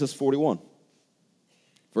Genesis 41,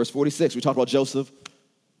 verse 46. We talked about Joseph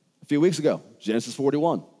a few weeks ago. Genesis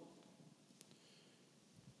 41.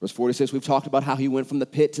 Verse 46, we've talked about how he went from the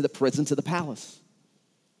pit to the prison to the palace.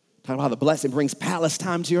 Talking about how the blessing brings palace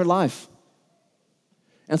time to your life.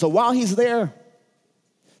 And so while he's there,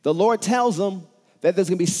 the Lord tells him that there's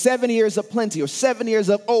going to be 7 years of plenty or 7 years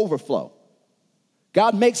of overflow.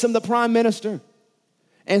 God makes him the prime minister.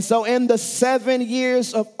 And so in the 7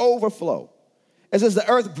 years of overflow, it says the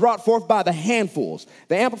earth brought forth by the handfuls.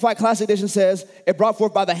 The Amplified Classic Edition says it brought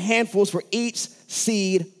forth by the handfuls for each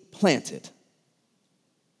seed planted.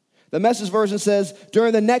 The Message version says,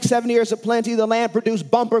 during the next 7 years of plenty, the land produced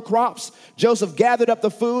bumper crops. Joseph gathered up the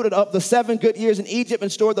food of the 7 good years in Egypt and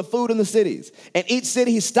stored the food in the cities. In each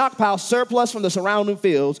city, he stockpiled surplus from the surrounding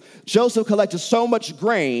fields. Joseph collected so much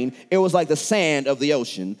grain, it was like the sand of the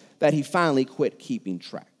ocean, that he finally quit keeping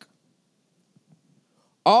track.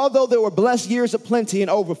 Although there were blessed years of plenty and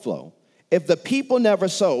overflow, if the people never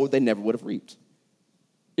sowed, they never would have reaped,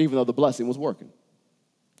 even though the blessing was working.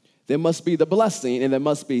 There must be the blessing, and there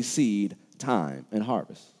must be seed, time, and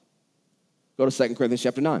harvest. Go to 2 Corinthians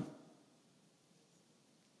chapter 9.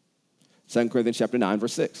 2 Corinthians chapter 9,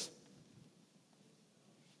 verse 6.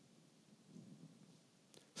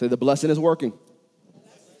 Say, the blessing is working.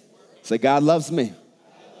 Say, God loves me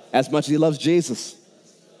as much as he loves Jesus.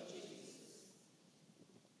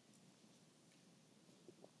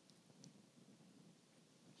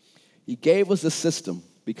 He gave us a system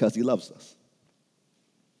because he loves us.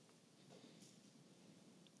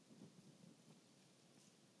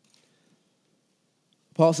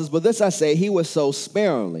 Paul says, but this I say, he was sows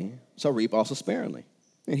sparingly, shall reap also sparingly.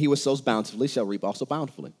 And he was sows bountifully, shall reap also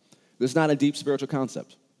bountifully. This is not a deep spiritual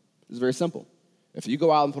concept. It's very simple. If you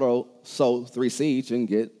go out and sow 3 seeds, you can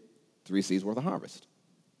get 3 seeds worth of harvest.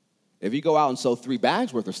 If you go out and sow 3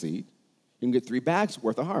 bags worth of seed, you can get 3 bags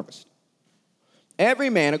worth of harvest.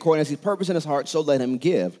 Every man, according as his purpose in his heart, so let him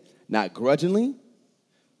give, not grudgingly.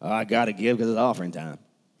 Oh, I got to give because it's offering time.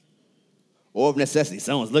 Or of necessity,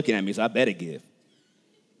 someone's looking at me, so I better give.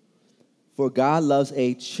 For God loves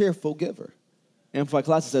a cheerful giver. Amplified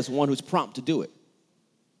Classic says one who's prompt to do it.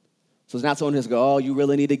 So it's not someone who's go, oh, you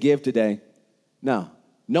really need to give today. No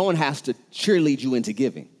one has to cheerlead you into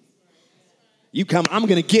giving. You come, I'm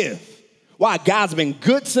going to give. Why? God's been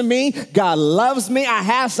good to me. God loves me. I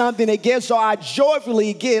have something to give, so I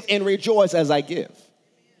joyfully give and rejoice as I give.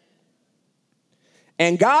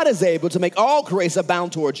 And God is able to make all grace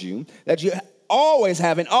abound towards you, that you always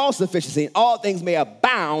having all sufficiency in all things may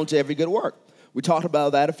abound to every good work. We talked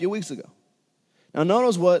about that a few weeks ago. Now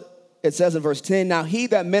notice what it says in verse 10. Now he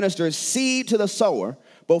that ministers seed to the sower,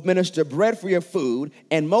 both minister bread for your food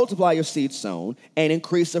and multiply your seed sown and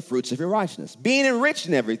increase the fruits of your righteousness, being enriched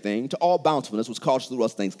in everything to all bountifulness, which causes through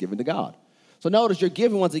us thanksgiving to God. So notice your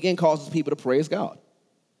giving once again causes people to praise God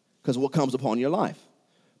because of what comes upon your life.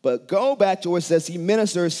 But go back to where it says he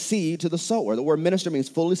ministers seed to the sower. The word minister means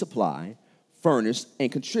fully supply, furnish,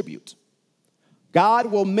 and contribute.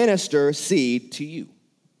 God will minister seed to you.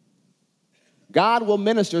 God will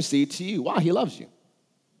minister seed to you. Why? He loves you.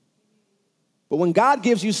 But when God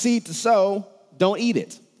gives you seed to sow, don't eat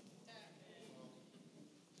it.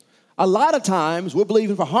 A lot of times we're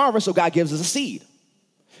believing for harvest, so God gives us a seed.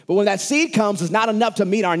 But when that seed comes, it's not enough to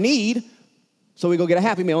meet our need, so we go get a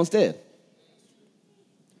Happy Meal instead.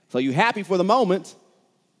 So you're happy for the moment,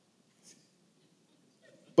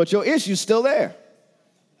 but your issue's still there.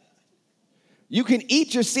 You can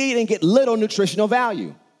eat your seed and get little nutritional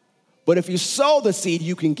value. But if you sow the seed,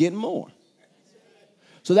 you can get more.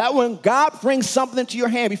 So that when God brings something into your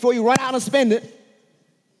hand, before you run out and spend it,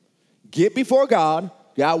 get before God.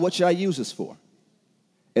 God, what should I use this for?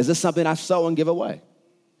 Is this something I sow and give away?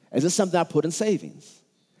 Is this something I put in savings?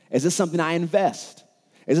 Is this something I invest?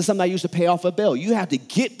 Is this something I use to pay off a bill? You have to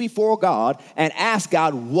get before God and ask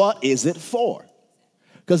God, what is it for?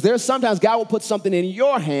 Because there's sometimes God will put something in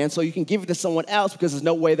your hand so you can give it to someone else because there's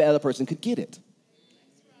no way the other person could get it.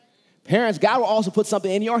 Parents, God will also put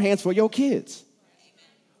something in your hands for your kids.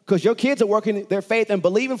 Because your kids are working their faith and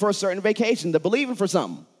believing for a certain vacation. They're believing for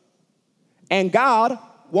something. And God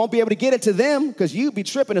won't be able to get it to them because you'd be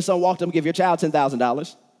tripping if someone walked up and give your child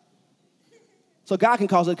 $10,000. So God can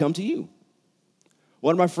cause it to come to you.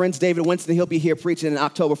 One of my friends, David Winston, he'll be here preaching in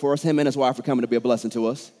October for us. Him and his wife are coming to be a blessing to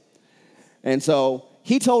us. And so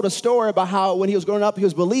he told a story about how when he was growing up, he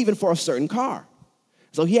was believing for a certain car.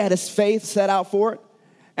 So he had his faith set out for it.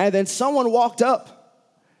 And then someone walked up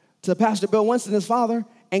to Pastor Bill Winston, his father,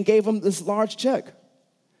 and gave him this large check.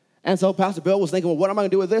 And so Pastor Bill was thinking, well, what am I going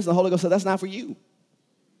to do with this? And the Holy Ghost said, that's not for you.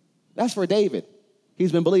 That's for David.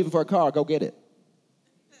 He's been believing for a car. Go get it.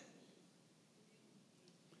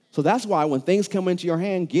 So that's why when things come into your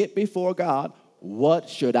hand, get before God, what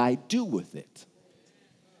should I do with it?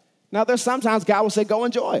 Now, there's sometimes God will say, go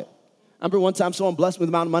enjoy it. I remember one time someone blessed me with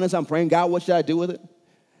a amount of money, so I'm praying, God, what should I do with it?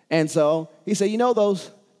 And so he said, you know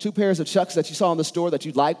those 2 pairs of Chucks that you saw in the store that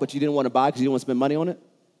you liked, but you didn't want to buy because you didn't want to spend money on it?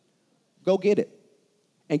 Go get it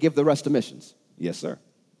and give the rest to missions. Yes, sir.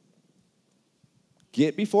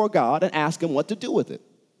 Get before God and ask him what to do with it.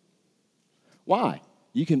 Why?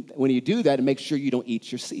 When you do that, it makes sure you don't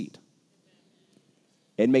eat your seed.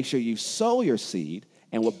 It makes sure you sow your seed,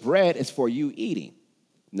 and what bread is for you eating,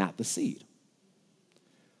 not the seed.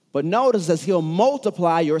 But notice that he'll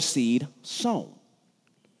multiply your seed sown.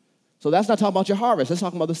 So that's not talking about your harvest. That's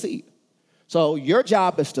talking about the seed. So your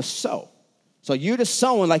job is to sow. So you're just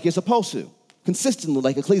sowing like you're supposed to, consistently,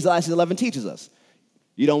 like Ecclesiastes 11 teaches us.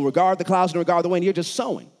 You don't regard the clouds, you don't regard the wind, you're just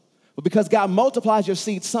sowing. But because God multiplies your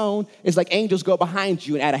seed sown, it's like angels go behind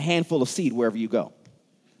you and add a handful of seed wherever you go.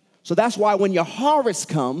 So that's why when your harvest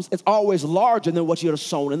comes, it's always larger than what you had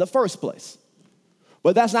sown in the first place.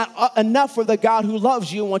 But that's not enough for the God who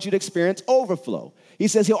loves you and wants you to experience overflow. He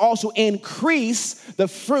says he'll also increase the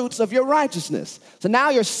fruits of your righteousness. So now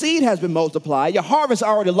your seed has been multiplied. Your harvest is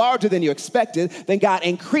already larger than you expected. Then God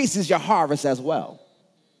increases your harvest as well.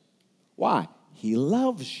 Why? He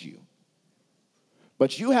loves you.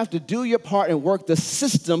 But you have to do your part and work the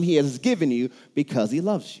system he has given you because he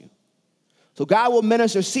loves you. So God will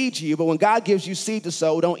minister seed to you, but when God gives you seed to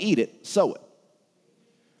sow, don't eat it, sow it.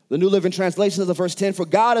 The New Living Translation says in verse 10, for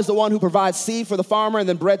God is the one who provides seed for the farmer and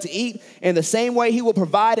then bread to eat. In the same way, he will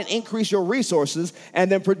provide and increase your resources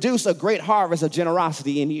and then produce a great harvest of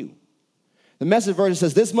generosity in you. The Message version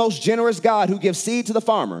says, this most generous God who gives seed to the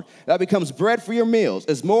farmer that becomes bread for your meals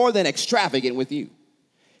is more than extravagant with you.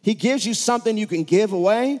 He gives you something you can give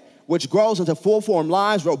away, which grows into full-formed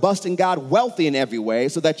lives, robust in God, wealthy in every way,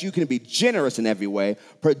 so that you can be generous in every way,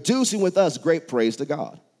 producing with us great praise to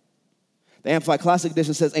God. The Amplified Classic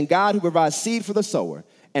Edition says, and God who provides seed for the sower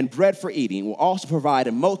and bread for eating will also provide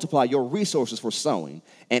and multiply your resources for sowing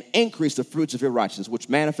and increase the fruits of your righteousness, which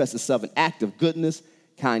manifests itself in act of goodness,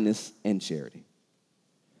 kindness, and charity.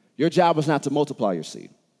 Your job is not to multiply your seed.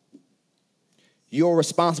 You're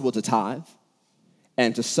responsible to tithe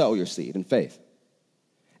and to sow your seed in faith.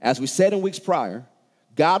 As we said in weeks prior,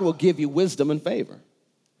 God will give you wisdom and favor.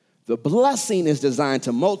 The blessing is designed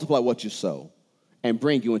to multiply what you sow and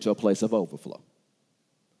bring you into a place of overflow.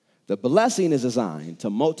 The blessing is designed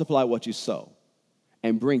to multiply what you sow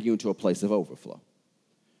and bring you into a place of overflow.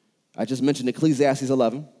 I just mentioned Ecclesiastes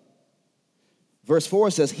 11. Verse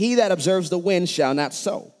 4 says, he that observes the wind shall not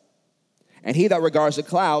sow, and he that regards the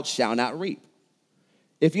clouds shall not reap.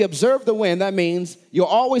 If you observe the wind, that means you'll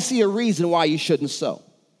always see a reason why you shouldn't sow.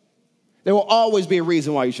 There will always be a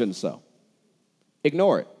reason why you shouldn't sow.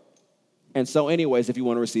 Ignore it. And sow anyways if you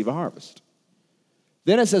want to receive a harvest.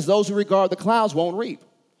 Then it says those who regard the clouds won't reap.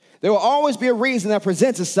 There will always be a reason that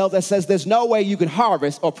presents itself that says there's no way you can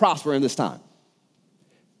harvest or prosper in this time.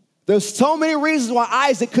 There's so many reasons why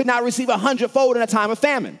Isaac could not receive 100-fold in a time of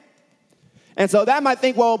famine. And so that might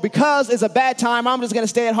think, well, because it's a bad time, I'm just going to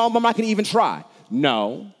stay at home. I'm not going to even try.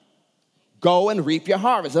 No. Go and reap your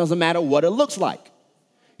harvest. It doesn't matter what it looks like.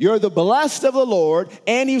 You're the blessed of the Lord,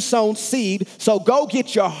 and you've sown seed, so go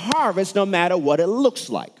get your harvest no matter what it looks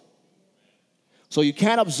like. So you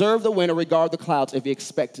can't observe the wind or regard the clouds if you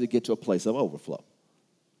expect to get to a place of overflow.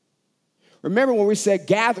 Remember when we said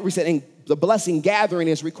the blessing gathering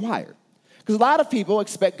is required. Because a lot of people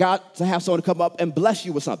expect God to have someone come up and bless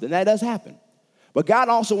you with something. That does happen. But God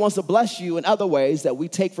also wants to bless you in other ways that we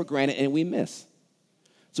take for granted and we miss.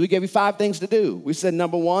 So we gave you 5 things to do. We said,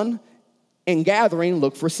 number 1, in gathering,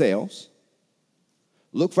 look for sales.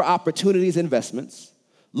 Look for opportunities, investments.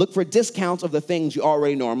 Look for discounts of the things you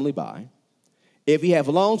already normally buy. If you have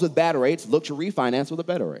loans with bad rates, look to refinance with a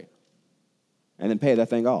better rate. And then pay that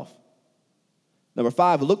thing off. Number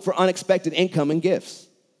 5, look for unexpected income and gifts.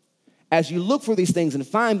 As you look for these things and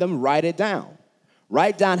find them, write it down.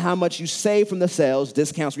 Write down how much you save from the sales,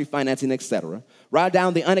 discounts, refinancing, etc. Write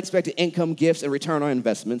down the unexpected income, gifts, and return on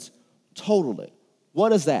investments. Total it.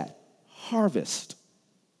 What is that? Harvest.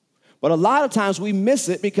 But a lot of times we miss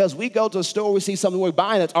it because we go to a store, we see something we're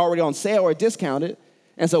buying that's already on sale or discounted,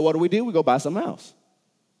 and so what do? We go buy something else.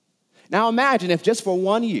 Now imagine if just for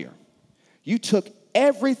 1 year, you took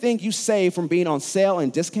everything you saved from being on sale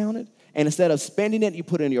and discounted, and instead of spending it, you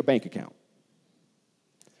put it in your bank account.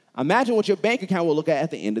 Imagine what your bank account will look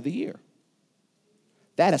at the end of the year.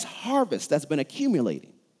 That is harvest that's been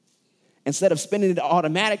accumulating. Instead of spending it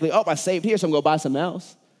automatically, I saved here, so I'm going to buy something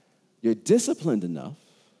else. You're disciplined enough.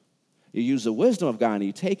 You use the wisdom of God, and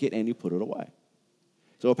you take it, and you put it away.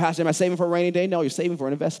 So, Pastor, am I saving for a rainy day? No, you're saving for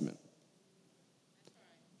an investment.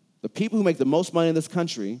 The people who make the most money in this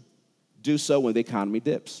country do so when the economy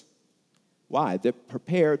dips. Why? They're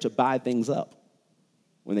prepared to buy things up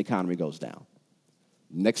when the economy goes down.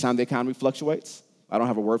 Next time the economy fluctuates, I don't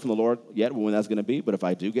have a word from the Lord yet when that's going to be, but if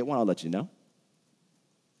I do get one, I'll let you know.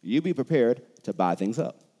 You be prepared to buy things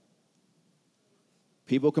up.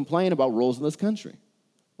 People complain about rules in this country.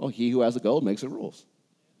 Well, he who has the gold makes the rules.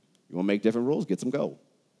 You want to make different rules? Get some gold.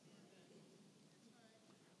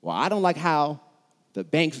 Well, I don't like how the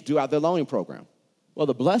banks do out their loaning program. Well,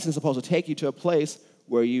 the blessing is supposed to take you to a place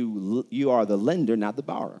where you are the lender, not the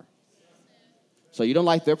borrower. So you don't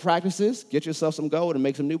like their practices? Get yourself some gold and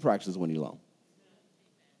make some new practices when you loan.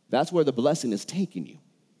 That's where the blessing is taking you,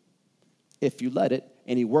 if you let it,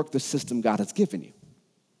 and you work the system God has given you.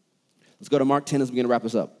 Let's go to Mark 10 as we begin to wrap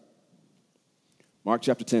this up. Mark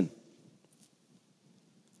chapter 10.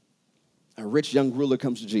 A rich young ruler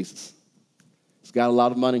comes to Jesus. He's got a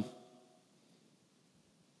lot of money.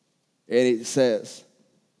 And he says,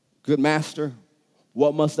 "Good master,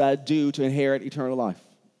 what must I do to inherit eternal life?"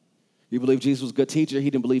 You believe Jesus was a good teacher. He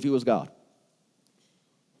didn't believe he was God.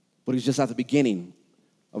 But he's just at the beginning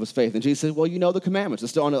of his faith. And Jesus said, well, you know the commandments.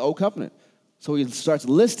 It's still on the old covenant. So he starts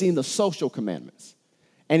listing the social commandments.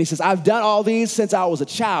 And he says, I've done all these since I was a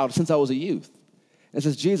child, since I was a youth. And it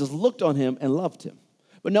says Jesus looked on him and loved him.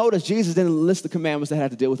 But notice Jesus didn't list the commandments that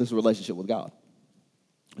had to deal with his relationship with God.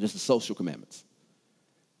 Just the social commandments.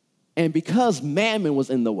 And because mammon was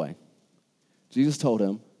in the way, Jesus told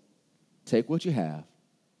him, take what you have,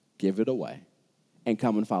 give it away, and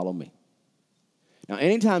come and follow me. Now,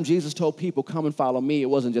 anytime Jesus told people, come and follow me, it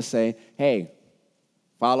wasn't just saying, hey,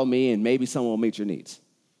 follow me and maybe someone will meet your needs.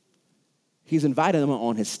 He's invited them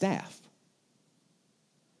on his staff.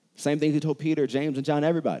 Same thing he told Peter, James, and John,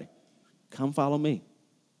 everybody. Come follow me.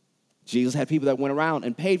 Jesus had people that went around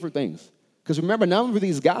and paid for things. Because remember, none of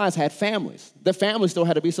these guys had families. Their families still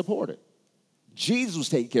had to be supported. Jesus was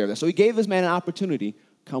taking care of that. So he gave this man an opportunity.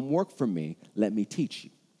 Come work for me. Let me teach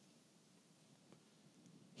you.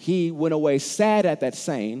 He went away sad at that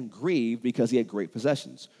saying, grieved because he had great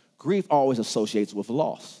possessions. Grief always associates with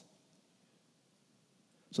loss.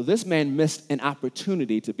 So this man missed an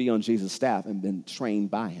opportunity to be on Jesus' staff and been trained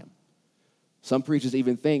by him. Some preachers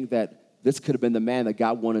even think that this could have been the man that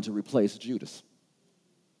God wanted to replace Judas.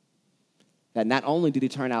 That not only did he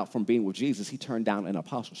turn out from being with Jesus, he turned down an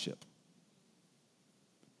apostleship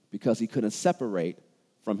because he couldn't separate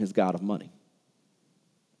from his God of money.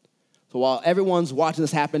 So while everyone's watching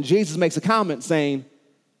this happen, Jesus makes a comment saying,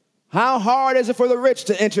 how hard is it for the rich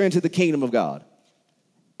to enter into the kingdom of God?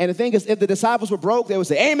 And the thing is, if the disciples were broke, they would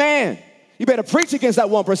say, amen. You better preach against that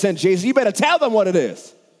 1%, Jesus. You better tell them what it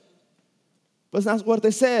is. But it's not what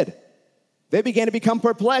they said. They began to become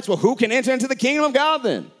perplexed. Well, who can enter into the kingdom of God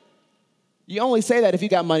then? You only say that if you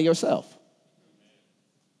got money yourself.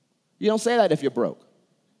 You don't say that if you're broke.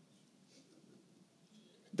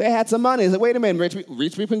 They had some money. They said, wait a minute,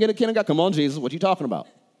 rich people can get a kingdom of God. Come on, Jesus, what are you talking about?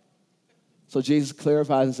 So Jesus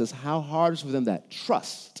clarifies and says, how hard is it for them that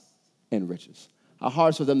trust in riches? How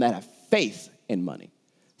hard is it for them that have faith in money?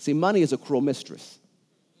 See, money is a cruel mistress.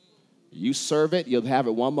 You serve it, you'll have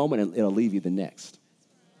it one moment, and it'll leave you the next.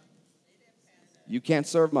 You can't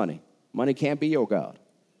serve money. Money can't be your God.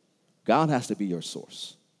 God has to be your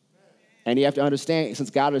source. And you have to understand, since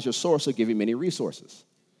God is your source, he'll give you many resources.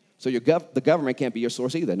 So the government can't be your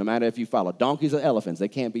source either. No matter if you follow donkeys or elephants, they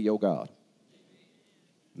can't be your God.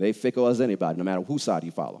 They fickle as anybody, no matter whose side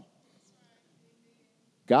you follow.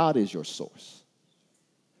 God is your source.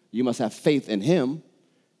 You must have faith in him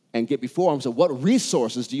and get before him. So what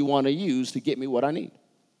resources do you want to use to get me what I need?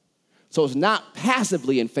 So it's not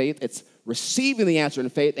passively in faith. It's receiving the answer in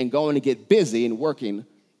faith and going to get busy and working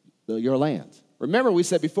your land. Remember, we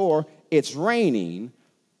said before, it's raining,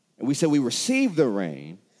 and we said we receive the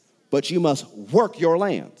rain, but you must work your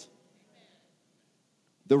land.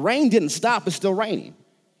 The rain didn't stop, it's still raining.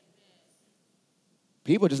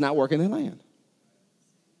 People are just not working their land.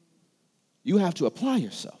 You have to apply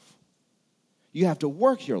yourself. You have to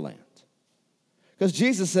work your land. Because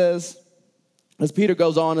Jesus says, as Peter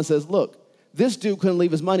goes on and says, look, this dude couldn't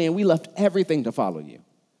leave his money, and we left everything to follow you.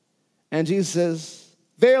 And Jesus says,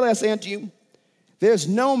 verily I say unto you, there's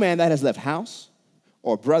no man that has left house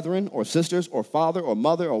or brethren or sisters or father or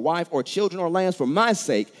mother or wife or children or lands for my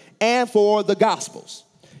sake and for the gospel's.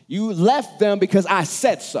 You left them because I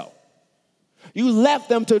said so. You left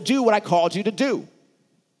them to do what I called you to do.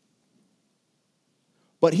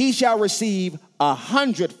 But he shall receive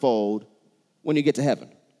 100-fold when you get to heaven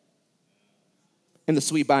in the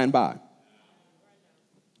sweet by and by.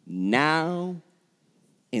 Now,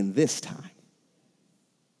 in this time,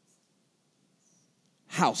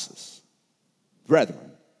 houses,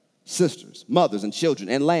 brethren, sisters, mothers, and children,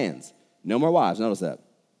 and lands. No more wives. Notice that.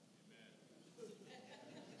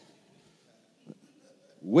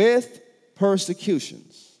 With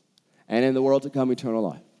persecutions, and in the world to come, eternal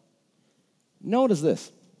life. Notice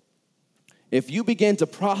this. If you begin to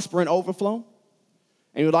prosper and overflow,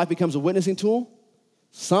 and your life becomes a witnessing tool,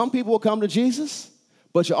 some people will come to Jesus,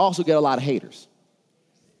 but you'll also get a lot of haters.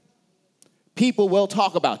 People will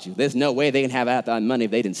talk about you. There's no way they can have that money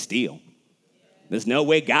if they didn't steal. There's no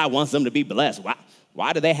way God wants them to be blessed.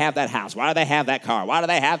 Why do they have that house? Why do they have that car? Why do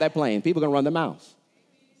they have that plane? People are going to run their mouths.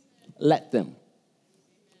 Let them.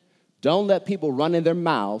 Don't let people run in their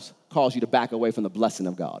mouths cause you to back away from the blessing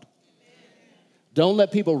of God. Don't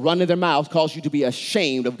let people run in their mouths cause you to be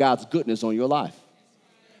ashamed of God's goodness on your life.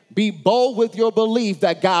 Be bold with your belief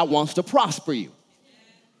that God wants to prosper you.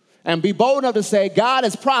 And be bold enough to say, God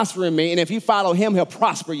is prospering me, and if you follow him, he'll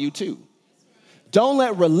prosper you too. Don't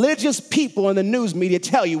let religious people in the news media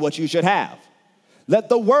tell you what you should have. Let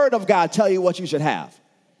the word of God tell you what you should have.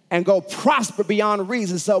 And go prosper beyond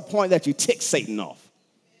reason to the point that you tick Satan off.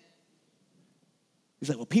 He's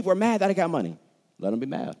like, well, people are mad that I got money. Let them be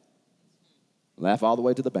mad. Laugh all the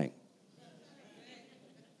way to the bank.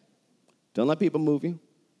 Don't let people move you.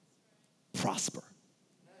 Prosper.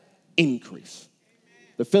 Increase.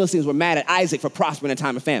 The Philistines were mad at Isaac for prospering in a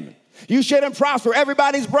time of famine. You shouldn't prosper.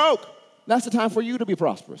 Everybody's broke. That's the time for you to be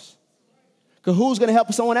prosperous. Because who's going to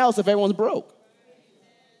help someone else if everyone's broke?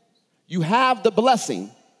 You have the blessing.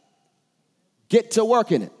 Get to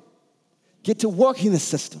work in it. Get to work in the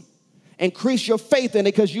system. Increase your faith in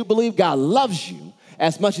it because you believe God loves you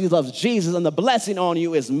as much as he loves Jesus, and the blessing on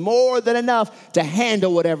you is more than enough to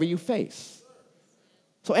handle whatever you face.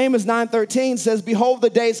 So Amos 9:13 says, behold, the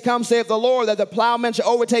days come, saith the Lord, that the plowman shall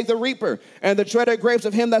overtake the reaper, and the treader of grapes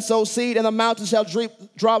of him that sows seed, and the mountains shall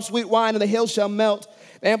drop sweet wine, and the hills shall melt.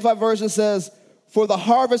 The Amplified Version says, for the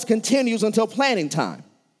harvest continues until planting time,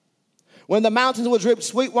 when the mountains will drip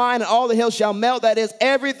sweet wine, and all the hills shall melt. That is,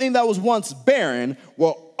 everything that was once barren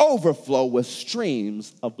will overflow with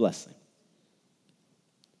streams of blessing.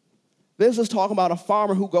 This is talking about a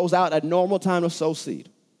farmer who goes out at normal time to sow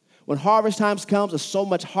seed. When harvest time comes, there's so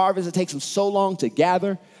much harvest, it takes him so long to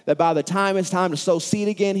gather that by the time it's time to sow seed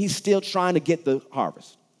again, he's still trying to get the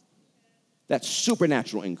harvest. That's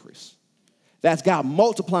supernatural increase. That's God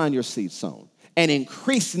multiplying your seed sown and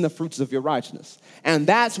increasing the fruits of your righteousness. And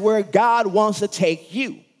that's where God wants to take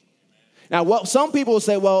you. Now, some people will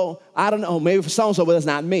say, well, I don't know, maybe for so-and-so, but it's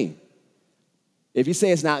not me. If you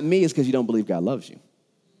say it's not me, it's because you don't believe God loves you.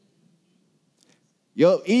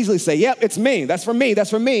 You'll easily say, yep, it's me. That's for me. That's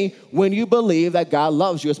for me. When you believe that God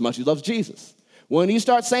loves you as much as he loves Jesus. When you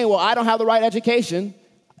start saying, well, I don't have the right education,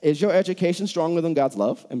 is your education stronger than God's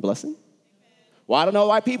love and blessing? Well, I don't know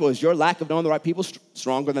the right people. Is your lack of knowing the right people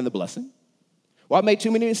stronger than the blessing? Well, I've made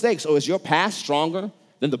too many mistakes. So is your past stronger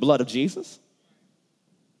than the blood of Jesus?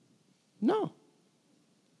 No.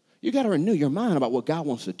 You got to renew your mind about what God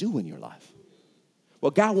wants to do in your life.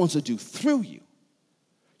 What God wants to do through you.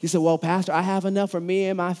 He said, well, Pastor, I have enough for me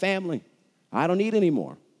and my family. I don't need any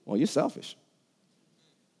more. Well, you're selfish.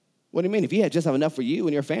 What do you mean? If you just have enough for you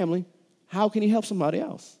and your family, how can you help somebody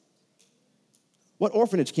else? What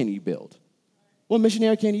orphanage can you build? What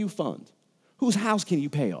missionary can you fund? Whose house can you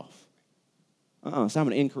pay off? It's time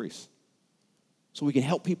to increase. So we can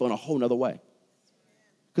help people in a whole nother way.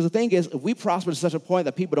 Because the thing is, if we prosper to such a point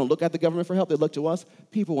that people don't look at the government for help, they look to us,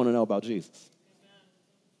 people want to know about Jesus.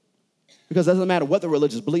 Because it doesn't matter what the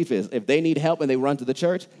religious belief is. If they need help and they run to the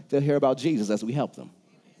church, they'll hear about Jesus as we help them.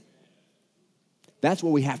 That's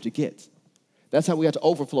where we have to get. That's how we have to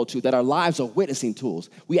overflow to, that our lives are witnessing tools.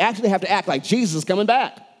 We actually have to act like Jesus is coming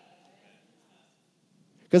back.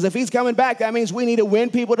 Because if he's coming back, that means we need to win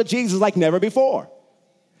people to Jesus like never before.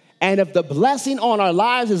 And if the blessing on our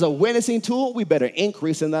lives is a witnessing tool, we better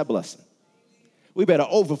increase in that blessing. We better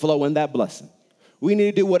overflow in that blessing. We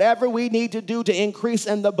need to do whatever we need to do to increase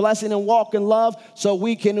in the blessing and walk in love so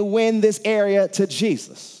we can win this area to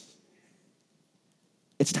Jesus.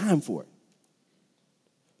 It's time for it.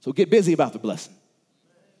 So get busy about the blessing.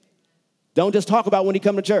 Don't just talk about when you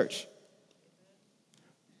come to church.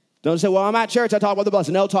 Don't say, well, I'm at church, I talk about the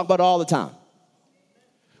blessing. No, talk about it all the time.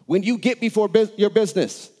 When you get before your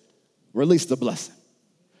business, release the blessing.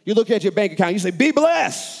 You look at your bank account, you say, be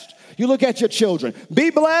blessed. You look at your children,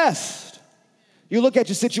 be blessed. You look at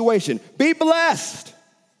your situation, be blessed.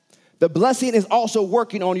 The blessing is also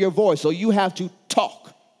working on your voice, so you have to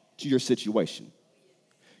talk to your situation.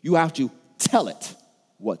 You have to tell it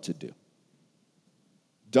what to do.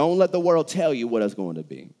 Don't let the world tell you what it's going to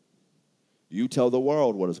be. You tell the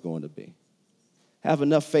world what it's going to be. Have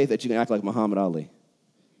enough faith that you can act like Muhammad Ali.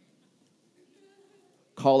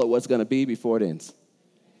 Call it what's going to be before it ends.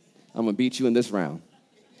 I'm going to beat you in this round.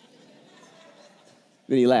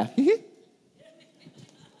 Then he laughed.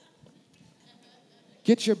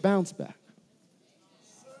 Get your bounce back.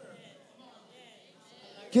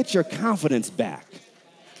 Get your confidence back.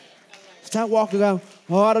 Stop walking down,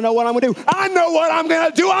 oh, I don't know what I'm going to do. I know what I'm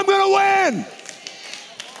going to do. I'm going to win.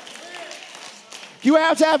 You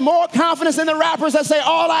have to have more confidence in the rappers that say,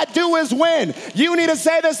 all I do is win. You need to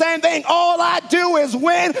say the same thing. All I do is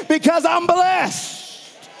win because I'm blessed.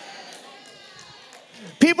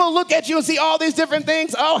 People look at you and see all these different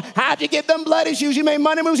things. Oh, how'd you get them blood issues? You made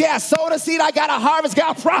money moves? Yeah, I sowed a seed. I got a harvest.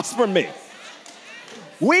 God prosper me.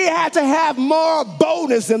 We have to have more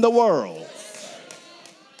boldness in the world.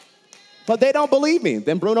 But they don't believe me.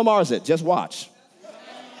 Then Bruno Mars it. Just watch.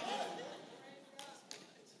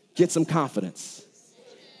 Get some confidence.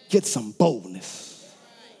 Get some boldness.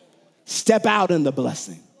 Step out in the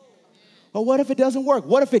blessing. Well, what if it doesn't work?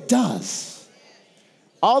 What if it does?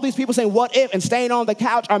 All these people saying, what if, and staying on the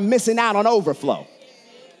couch are missing out on overflow.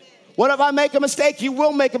 What if I make a mistake? You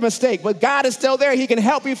will make a mistake, but God is still there. He can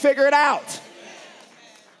help you figure it out.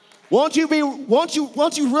 Won't you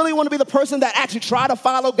really want to be the person that actually try to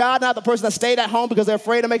follow God, not the person that stayed at home because they're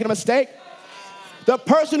afraid of making a mistake? The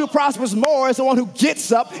person who prospers more is the one who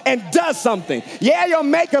gets up and does something. Yeah, you'll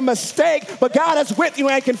make a mistake, but God is with you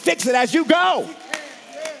and can fix it as you go.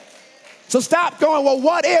 So stop going, well,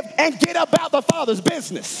 what if, and get about the Father's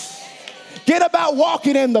business. Get about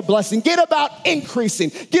walking in the blessing. Get about increasing.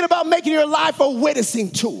 Get about making your life a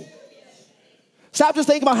witnessing tool. Stop just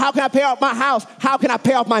thinking about how can I pay off my house? How can I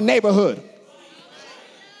pay off my neighborhood?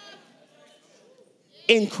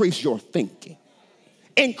 Increase your thinking.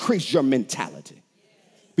 Increase your mentality.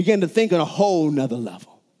 Begin to think on a whole nother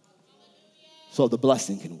level so the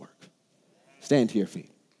blessing can work. Stand to your feet.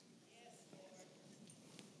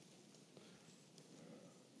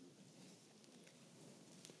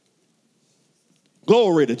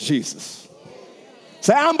 Glory to Jesus.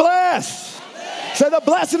 Say, I'm blessed. Say, the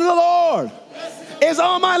blessing of the Lord is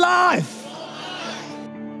on my life.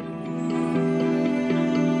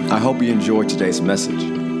 I hope you enjoyed today's message.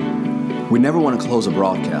 We never want to close a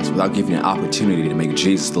broadcast without giving you an opportunity to make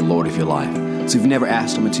Jesus the Lord of your life. So if you've never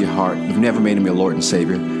asked him into your heart, you've never made him your Lord and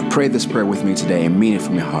Savior, pray this prayer with me today and mean it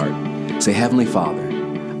from your heart. Say, Heavenly Father,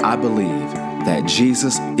 I believe that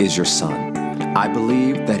Jesus is your Son. I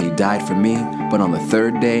believe that he died for me, but on the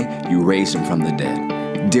third day, you raised him from the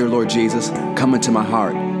dead. Dear Lord Jesus, come into my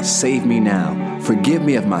heart. Save me now. Forgive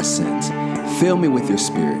me of my sins. Fill me with your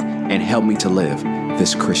Spirit and help me to live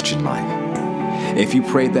this Christian life. If you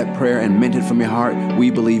prayed that prayer and meant it from your heart,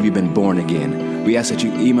 we believe you've been born again. We ask that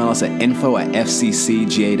you email us at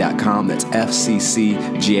info@fccga.com. That's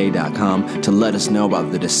fccga.com to let us know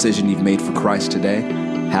about the decision you've made for Christ today.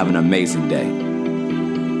 Have an amazing day.